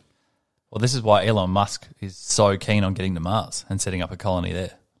happen. Well, this is why Elon Musk is so keen on getting to Mars and setting up a colony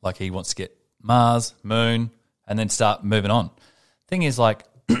there. Like he wants to get Mars, Moon, and then start moving on. Thing is, like,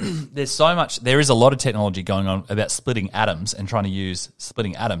 there is a lot of technology going on about splitting atoms and trying to use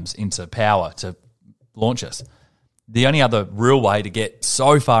splitting atoms into power to launch us. The only other real way to get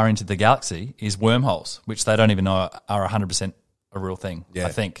so far into the galaxy is wormholes, which they don't even know are 100% a real thing. Yeah. I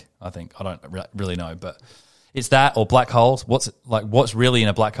think. I don't really know, but it's that or black holes. What's really in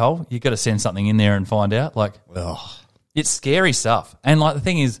a black hole? You got to send something in there and find out. It's scary stuff. And like the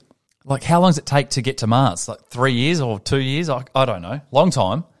thing is, like, how long does it take to get to Mars? Like 3 years or 2 years? I don't know. Long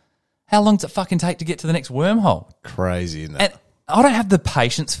time. How long does it fucking take to get to the next wormhole? Crazy, isn't that? And I don't have the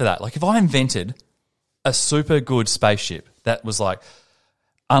patience for that. Like, if I invented a super good spaceship that was like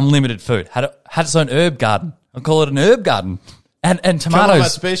unlimited food, had its own herb garden, I'd call it an herb garden, and tomatoes. Come on my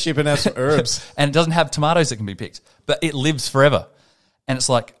spaceship and have some herbs. And it doesn't have tomatoes that can be picked, but it lives forever. And it's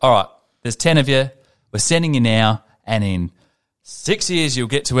like, all right, there's 10 of you. We're sending you now, and in 6 years, you'll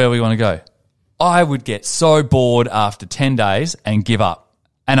get to where we want to go. I would get so bored after 10 days and give up.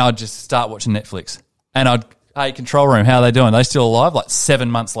 And I'd just start watching Netflix. And hey, control room, how are they doing? Are they still alive? Like 7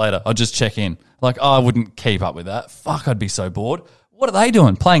 months later, I'd just check in. Like, I wouldn't keep up with that. Fuck, I'd be so bored. What are they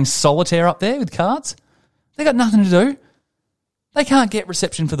doing? Playing solitaire up there with cards? They got nothing to do. They can't get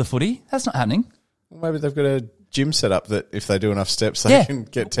reception for the footy. That's not happening. Well, maybe they've got a gym set up that if they do enough steps, they can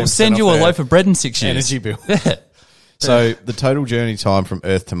get 10%. We'll send you a loaf of bread in 6 years. Energy bill. Yeah. So the total journey time from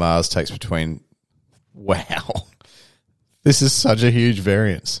Earth to Mars takes between, this is such a huge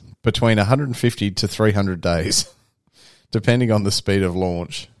variance, between 150 to 300 days, depending on the speed of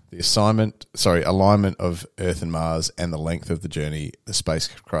launch, the alignment of Earth and Mars, and the length of the journey the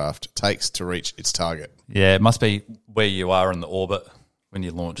spacecraft takes to reach its target. Yeah, it must be where you are in the orbit when you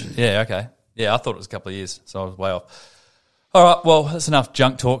launch. Yeah, okay. Yeah, I thought it was a couple of years, so I was way off. All right, well, that's enough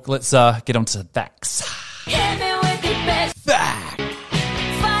junk talk. Let's get on to facts. Fact.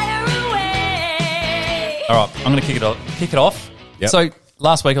 Fire away. All right, I'm going to kick it off. Yep. So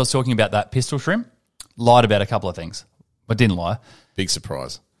last week I was talking about that pistol shrimp. Lied about a couple of things, but didn't lie. Big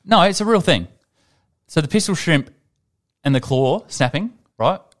surprise. No, it's a real thing. So the pistol shrimp and the claw snapping,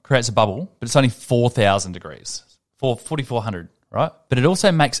 right, creates a bubble, but it's only 4,000 degrees, 4,400, right? But it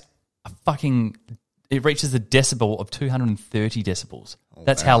also makes it reaches a decibel of 230 decibels.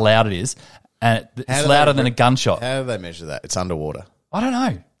 That's how loud it is. And it's louder than a gunshot. How do they measure that? It's underwater. I don't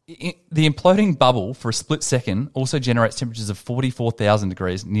know. The imploding bubble for a split second also generates temperatures of 44,000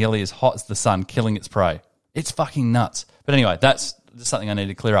 degrees, nearly as hot as the sun, killing its prey. It's fucking nuts. But anyway, that's something I need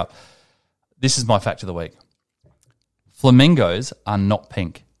to clear up. This is my fact of the week. Flamingos are not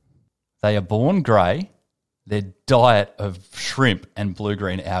pink. They are born grey. Their diet of shrimp and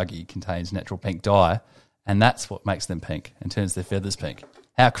blue-green algae contains natural pink dye, and that's what makes them pink and turns their feathers pink.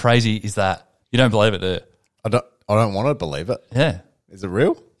 How crazy is that? You don't believe it, do you? I don't want to believe it. Yeah. Is it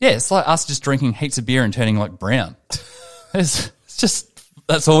real? Yeah, it's like us just drinking heaps of beer and turning like brown. It's just,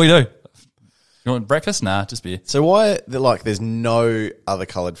 that's all we do. You want breakfast? Nah, just beer. So why, there's no other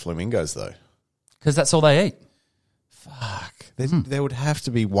coloured flamingos though? Because that's all they eat. Fuck. There would have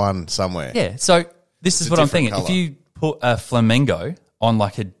to be one somewhere. Yeah, so this is what I'm thinking. Colour. If you put a flamingo on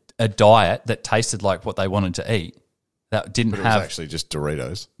like a diet that tasted like what they wanted to eat, that didn't But it have... was actually just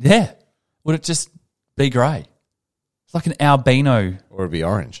Doritos. Yeah. Would it just be grey? It's like an albino... Or it'd be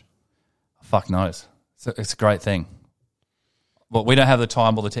orange. Fuck knows. It's a great thing. Well, we don't have the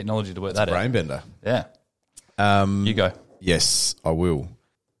time or the technology to work that out. Brain bender. Yeah. You go. Yes, I will.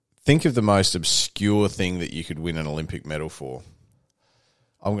 Think of the most obscure thing that you could win an Olympic medal for.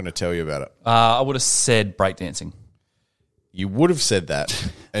 I'm going to tell you about it. I would have said breakdancing. You would have said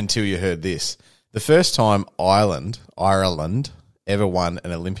that until you heard this. The first time Ireland ever won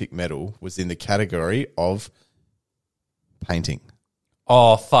an Olympic medal was in the category of painting.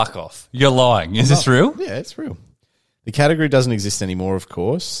 Oh, fuck off. You're lying. Is this real? Yeah, it's real. The category doesn't exist anymore, of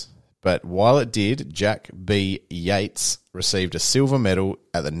course, but while it did, Jack B. Yates received a silver medal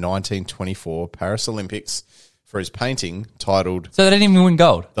at the 1924 Paris Olympics for his painting titled So they didn't even win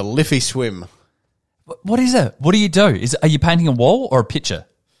gold? The Liffey Swim. What is it? What do you do? Are you painting a wall or a picture?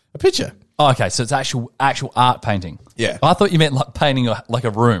 A picture. Oh, okay, so it's actual art painting. Yeah. I thought you meant like painting like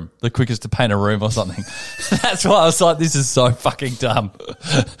a room, the quickest to paint a room or something. That's why I was like, this is so fucking dumb.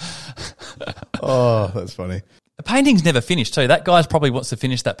 Oh, that's funny. The painting's never finished too. That guy's probably wants to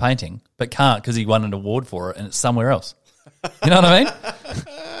finish that painting, but can't because he won an award for it and it's somewhere else. You know what I mean?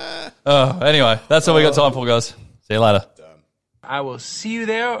 Oh, anyway, that's all we got time for, guys. See you later. I will see you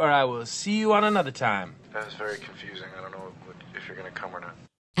there, or I will see you on another time. That's very confusing. I don't know if you're going to come or not.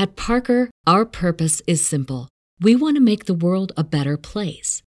 At Parker, our purpose is simple. We want to make the world a better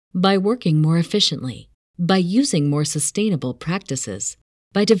place by working more efficiently, by using more sustainable practices,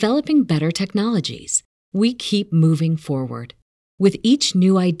 by developing better technologies. We keep moving forward. With each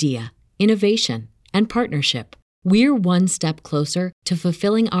new idea, innovation, and partnership, we're one step closer to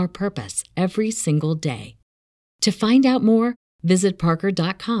fulfilling our purpose every single day. To find out more, visit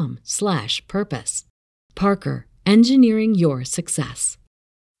parker.com/purpose. Parker, engineering your success.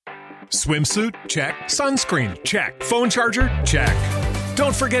 Swimsuit? Check. Sunscreen? Check. Phone charger? Check.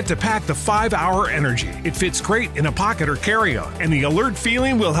 Don't forget to pack the 5-Hour Energy. It fits great in a pocket or carry-on, and the alert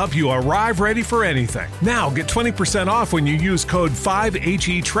feeling will help you arrive ready for anything. Now get 20% off when you use code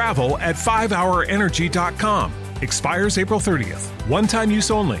 5HETRAVEL at 5hourenergy.com. Expires April 30th. One-time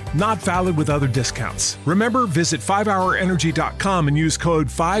use only. Not valid with other discounts. Remember, visit 5hourenergy.com and use code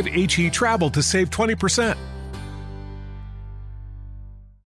 5HETRAVEL to save 20%.